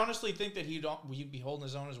did. I honestly think that he'd be holding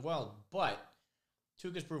his own as well. But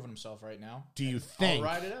Tuca's proven himself right now. Do you I'll think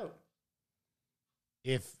ride it out.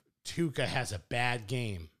 if Tuca has a bad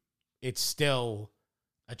game, it's still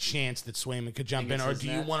a chance that Swayman could jump Think in, it's or his do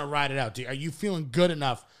you net? want to ride it out? Are you feeling good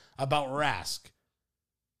enough about Rask?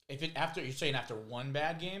 You're saying after one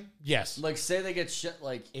bad game, Yes. Like, say they get shit,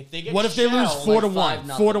 like, if they get What if they lose shelled, 4-1? like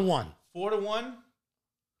 5-0. 4-1. 4-1,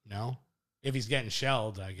 No. If he's getting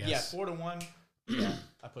shelled, I guess. yeah, 4-1, yeah,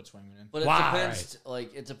 I put Swayman in. but it Wow, depends.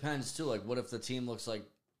 Like, it depends, too. Like, what if the team looks like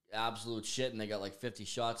absolute shit and they got, like, 50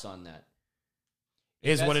 shots on net?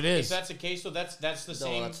 Is what it is. If that's the case, though, that's the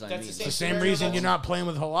same. that's what I That's mean. the same. It's the same scenario reason that's- you're not playing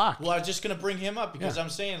with Halak. Well, I was just gonna bring him up because Yeah. I'm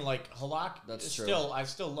saying like Halak. That's is true. I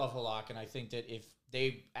still love Halak, and I think that if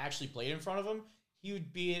they actually played in front of him, he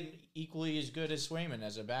would be equally as good as Swayman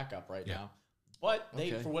as a backup right Yeah. now. But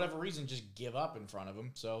they, Okay. for whatever reason, just give up in front of him.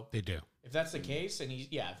 So They do. if that's the case, and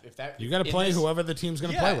if that You got to in play this- whoever the team's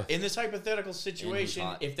going to play with. in this hypothetical situation,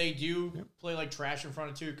 hot. if they do play like trash in front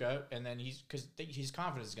of Tuca, and then his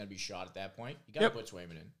confidence is going to be shot at that point, you got to Yep. put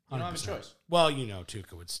Swayman in. You don't have a 100%. choice. Well,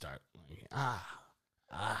 Tuca would start.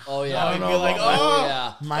 Oh, yeah. I'd be know like, about oh,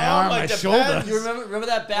 yeah. My Oh, arm, my my depends. shoulder. You remember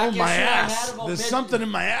that back Oh, issue my I ass. had about There's mid- something in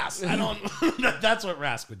my ass. I don't. That's what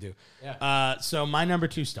Rask would do. Yeah. So my number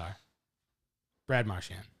 2 star, Brad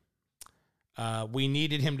Marchand. We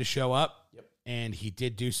needed him to show up, and he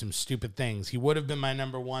did do some stupid things. He would have been my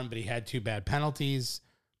number 1, but he had 2 bad penalties.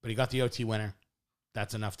 But he got the OT winner.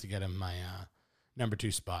 That's enough to get him my number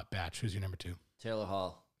 2 spot. Batch, who's your number 2? Taylor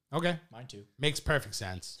Hall. Okay. Mine too. Makes perfect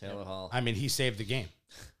sense. Taylor Hall. I mean, he saved the game.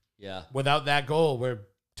 Yeah. Without that goal, we're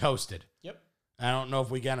toasted. Yep. I don't know if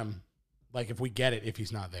we get him. Like, if we get it, if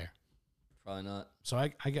he's not there. Probably not. So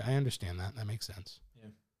I understand that. That makes sense. Yeah.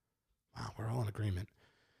 Wow, we're all in agreement.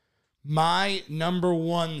 My number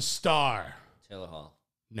one star. Taylor Hall.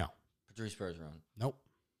 No. Patrice Bergeron. Nope.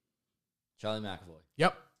 Charlie McAvoy.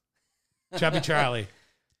 Yep. Chubby Charlie.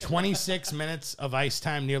 26 minutes of ice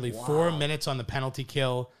time, nearly 4 minutes on the penalty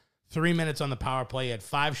kill, 3 minutes on the power play. He had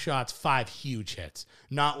 5 shots, 5 huge hits.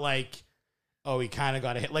 Not like, oh, he kind of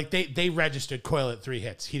got a hit. Like, they registered Coyle at 3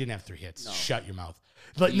 hits. He didn't have 3 hits. No. Shut your mouth.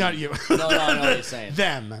 Like, not you. No, I know what you're saying.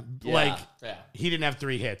 Them. Yeah. Like, Yeah. he didn't have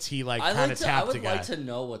 3 hits. He, like, I kind of tapped would the guy. like to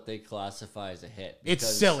know what they classify as a hit. It's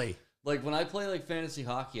because, silly. Like, when I play, like, fantasy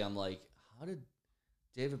hockey, I'm like, how did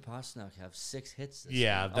David Pastrnak have 6 hits this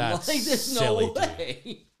Yeah, game? that's I'm like, there's silly, no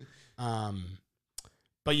way.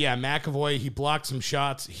 But yeah, McAvoy, he blocked some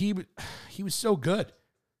shots. He was so good.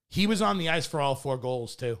 He was on the ice for all 4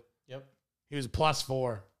 goals too. Yep. He was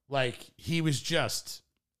 +4. Like, he was just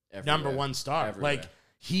Everywhere. number 1 star. Everywhere. Like,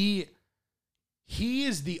 he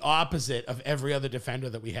is the opposite of every other defender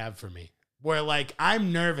that we have for me. Where, like,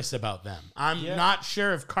 I'm nervous about them. I'm not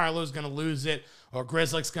sure if Carlo's going to lose it or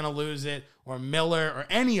Grizzlick's going to lose it or Miller or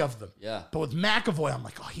any of them. Yeah. But with McAvoy, I'm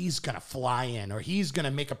like, oh, he's going to fly in or he's going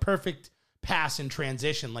to make a perfect pass in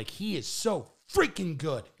transition. Like, he is so freaking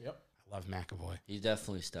good. Yep. I love McAvoy. He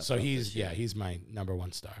definitely stepped So up he's, this year. he's my number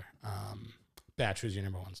 1 star. Batch, who's your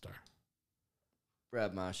number 1 star?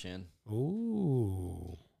 Brad Marchand.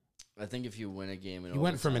 Ooh. I think if you win a game in He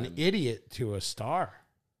went from an overtime- idiot to a star.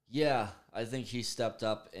 Yeah, I think he stepped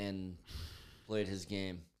up and played his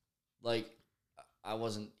game. Like, I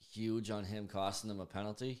wasn't huge on him costing them a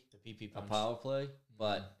penalty, The PP a punch. power play,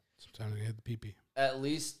 but Sometimes we hit the PP. at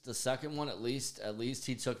least the second one, at least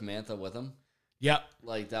he took Mantha with him. Yep.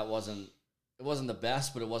 Like, it wasn't the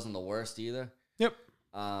best, but it wasn't the worst either. Yep.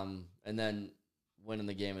 And then winning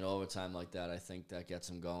the game in overtime like that, I think that gets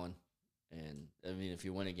him going. And I mean, if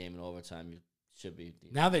you win a game in overtime, you should be.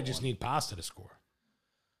 Now they just need Pasta to score.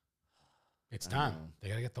 It's I time. know. They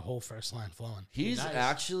got to get the whole first line flowing. He's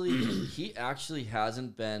Nice. he actually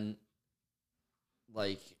hasn't been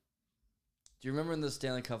like. Do you remember in the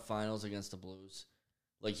Stanley Cup Finals against the Blues?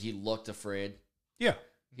 Like, he looked afraid. Yeah.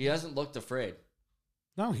 He hasn't looked afraid.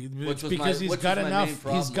 No, Which was because my- he's which got was my main enough.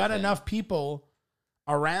 problem He's got with him. enough people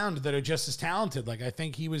around that are just as talented. Like, I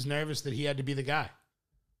think he was nervous that he had to be the guy.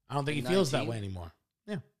 I don't think he In feels that 19? way anymore.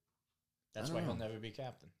 Yeah. That's I why don't he'll know. never be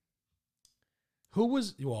captain. Who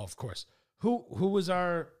was? Well, of course. Who was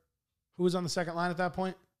on the second line at that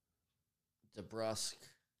point? DeBrusque,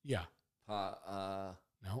 Yeah.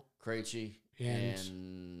 No. Krejci,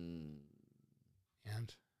 And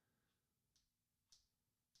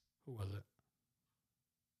who was it?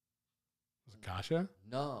 Was it Kasha?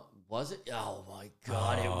 no, was it? Oh my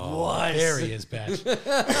God, it Oh, was. There he is, Batch.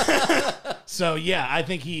 So yeah, I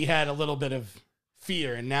think he had a little bit of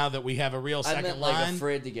fear, and now that we have a real I second meant line, like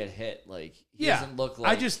afraid to get hit. Like, he yeah, doesn't look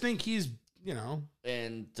like. I just think he's,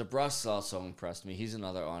 And DeBrusque also impressed me. He's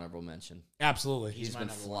another honorable mention. absolutely. He's my been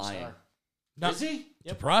number 1 flying. star. No, Is he?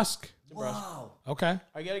 Yep. DeBrusque. Wow. Okay,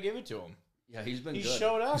 I got to give it to him. Yeah, he's been He good.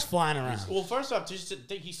 showed up. he's flying around. Well, first off, just to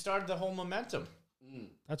think he started the whole momentum.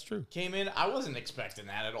 That's true. Came in. I wasn't expecting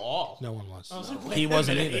that at all. No one was. I was like, wait He a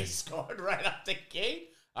wasn't minute, either. He scored right out the gate.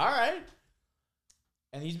 All right.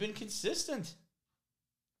 And he's been consistent,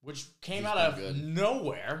 which came He's out been of good.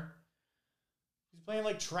 nowhere. He's playing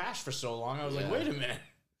like trash for so long. I was like, Yeah. wait a minute.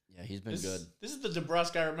 Yeah, he's been This, good. this is the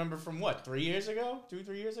DeBrusque I remember from what, 3 years ago? 3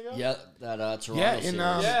 years ago? Yeah, that Toronto Yeah, in series.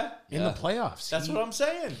 Yeah. in the playoffs. That's he, what I'm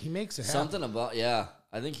saying. He makes it happen. Something about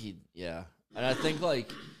I think and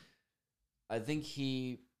I think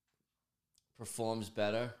he performs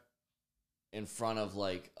better in front of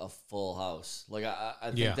like a full house. Like I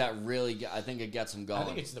think Yeah. that really I think it gets him going. I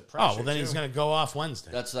think it's the pressure. Oh well, then he's too. gonna go off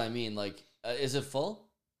Wednesday. That's what I mean. Like, is it full?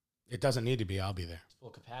 It doesn't need to be. I'll be there. full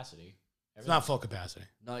capacity. It's not full capacity.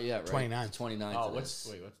 Not yet, right? 29. 29. Oh, what's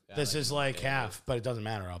wait? What's This is like half, but it doesn't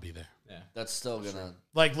matter. I'll be there. Yeah. That's still gonna.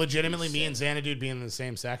 Like legitimately, me and Xanadu being in the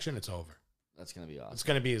same section, it's over. That's gonna be awesome. It's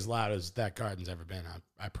gonna be as loud as that garden's ever been.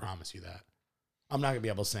 I promise you that. I'm not gonna be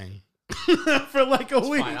able to sing for like a It's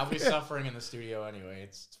week. fine. I'll be suffering in the studio anyway.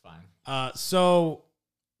 It's fine. So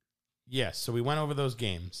yes, so we went over those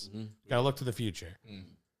games. Mhm. Got to look to the future.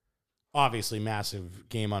 Obviously, massive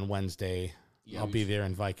game on Wednesday. I'll be there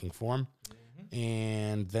in Viking form,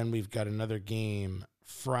 and then we've got another game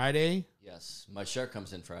Friday, Yes, my shirt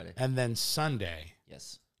comes in Friday. and then Sunday.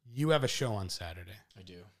 Yes. You have a show on Saturday. I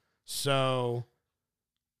do. So,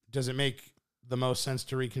 does it make the most sense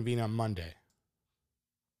to reconvene on Monday?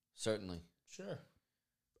 Certainly. Sure.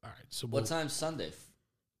 All right. So What time's Sunday?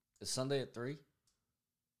 Is Sunday at 3?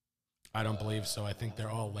 I don't believe so. I think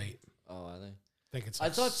they're all late. Oh, are they? I think it's. I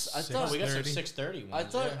Like thought we got some 6:30. 6:30. I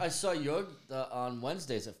thought I saw your on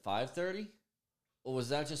Wednesdays at 5:30, or was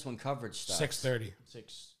that just when coverage starts? 6:30.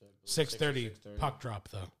 6:30 puck drop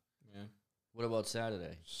though. Yeah. What about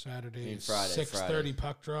Saturday? Saturday. I mean, Friday, 6:30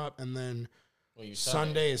 puck drop, and then Well, you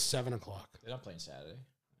Sunday is 7:00. They're not playing Saturday.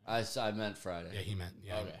 I meant Friday. Yeah, he meant.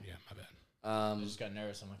 Yeah, Okay. yeah, my bad. I just got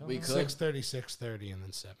nervous. I'm like, oh, We no. could 6:30, and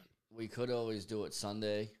then 7. we could always do it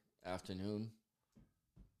Sunday afternoon,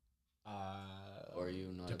 or are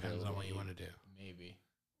you not Depends available? on what you want to do. Maybe.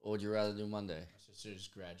 Or would you rather do Monday? My sister's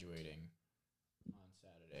graduating on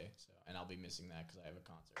Saturday, so and I'll be missing that because I have a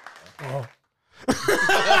concert. So. Oh.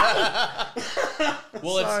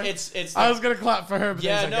 Well, Sorry. it's. I was gonna clap for her, but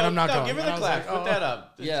yeah, then no, I'm not no, going. give her And the I was clap. like, Put that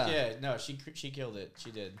up. Yeah. No, she killed it.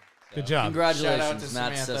 She did. So. Good job. Congratulations, Shout out to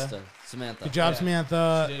Matt's Samantha. sister, Samantha. Good job, Yeah.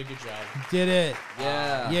 Samantha. She did a good job. Did it.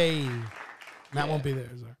 Yeah. Yay. Matt Yeah. won't be there.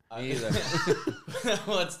 Sorry. Me either.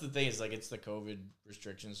 Well, that's the thing. Is like it's the COVID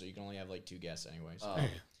restrictions, so you can only have like 2 guests anyway. So. Oh. Hey.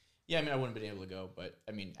 Yeah, I mean, I wouldn't have been able to go, but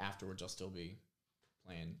I mean, afterwards, I'll still be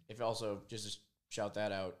playing. If also, just to shout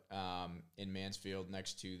that out, in Mansfield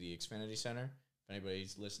next to the Xfinity Center, if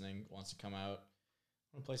anybody's listening, wants to come out,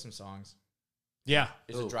 I'm going to play some songs. Yeah.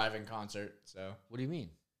 It's Ooh. a drive-in concert, so What do you mean?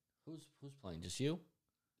 Who's playing? Just you?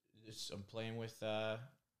 I'm playing with a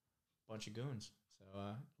bunch of goons, so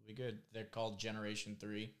it'll be good. They're called Generation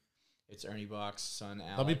 3. It's Ernie Bach's son,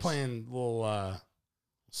 Alex. I'll be playing a little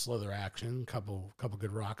Slither action, couple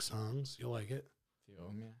good rock songs. You'll like it. Few of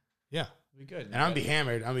 'em, yeah. Yeah. It'll be good. And I'm gonna be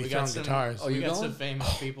hammered. I'm gonna be we got throwing some- guitars. Oh, We you got going? some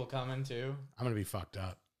famous people coming, too. I'm gonna be fucked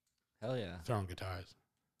up Hell yeah. throwing guitars.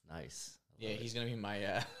 Nice. Yeah, he's going to be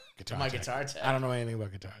my Guitar my tech. guitar tech. I don't know anything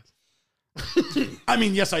about guitars. I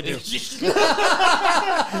mean, yes, I do. I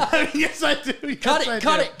mean, yes, I do. Yes, Cut I it!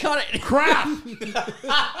 Cut do. it! Cut it! Crap.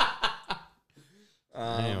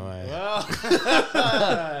 Um, Anyway, Well,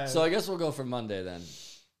 So I guess we'll go for Monday then.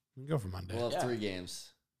 we can go for Monday. We'll have Yeah. 3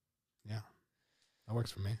 games. Yeah, that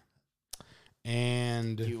works for me.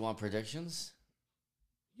 And Do you want predictions?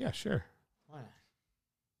 yeah, sure. why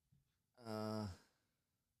not?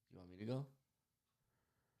 You want me to go?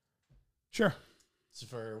 Sure. So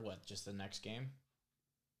for what? Just the next game?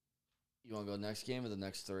 You want to go next game or the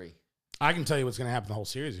next 3? I can tell you what's going to happen the whole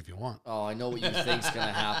series if you want. Oh, I know what you think's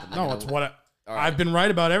gonna happen. No, it's what All right. I've been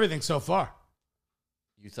right about everything so far.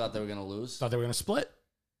 You thought they were gonna lose? Thought they were going to split.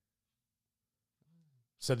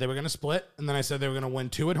 Said they were going to split, and then I said they were going to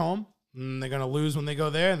win 2 at home, and they're going to lose when they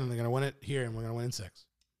go there, and then they're going to win it here, and we're going to win in 6.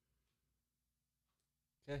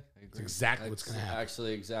 Okay, I agree. exactly what's That's gonna happen.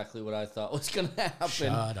 Actually, exactly what I thought was gonna happen.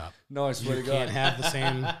 Shut up. No, I swear You to God. can't have the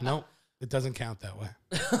same. Nope, it doesn't count that way.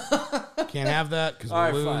 Can't have that because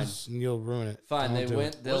All we'll right, lose, and you'll ruin it. Fine, Don't they do win.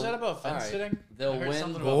 it. They'll, What was that about fence all right, sitting? They'll I heard win.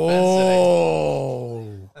 something about fence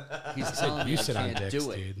sitting. Oh, He's telling me you I sit on can't dicks,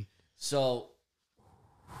 do it. dude. So,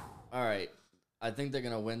 all right, I think they're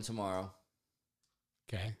gonna win tomorrow.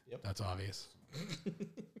 Okay, Yep. that's obvious.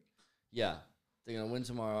 Yeah, they're gonna win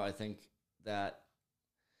tomorrow. I think that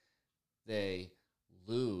they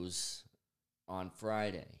lose on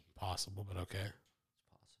Friday. Possible, but okay. It's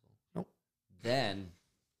possible. Nope. Then,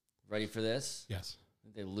 ready for this? Yes,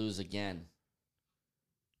 They lose again.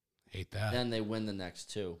 hate that. Then they win the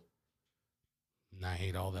next 2. And I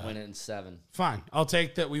hate all that. Win it in 7. Fine, I'll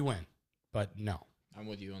take that we win, but no. I'm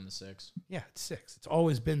with you on the 6. Yeah, it's 6. It's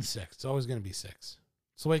always been 6. It's always going to be 6.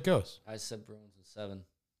 It's the way it goes. I said Bruins in 7.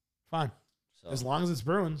 Fine, So, as long as it's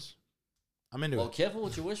Bruins, I'm into well, it. careful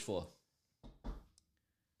what you wish for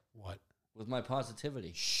What? with my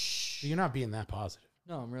positivity. You're not being that positive.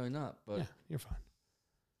 No, I'm really not. But Yeah, you're fine.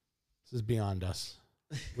 This is beyond us.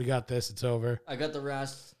 We got this. It's over. I got the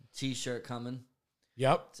Rast T-shirt coming.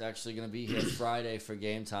 Yep. It's actually gonna be here Friday for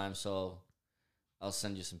game time, so I'll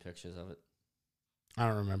send you some pictures of it. I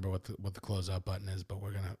don't remember what the closeout button is, but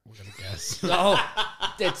we're gonna guess. Oh,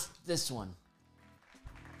 it's this one.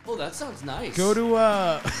 Oh, that sounds nice. Go to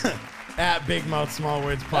at Big Mouth Small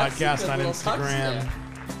Words That's a Podcast good on little touch Instagram. there.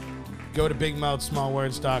 Go to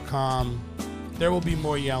bigmouthsmallwords.com. There will be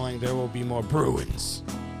more yelling. There will be more Bruins.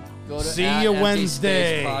 Go to See at you Empty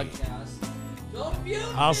Wednesday. Space Podcast. Don't mute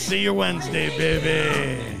I'll me. see you Wednesday,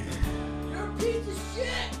 baby. You're a piece of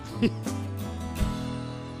shit.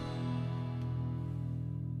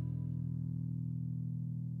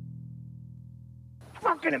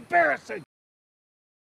 Fucking embarrassing!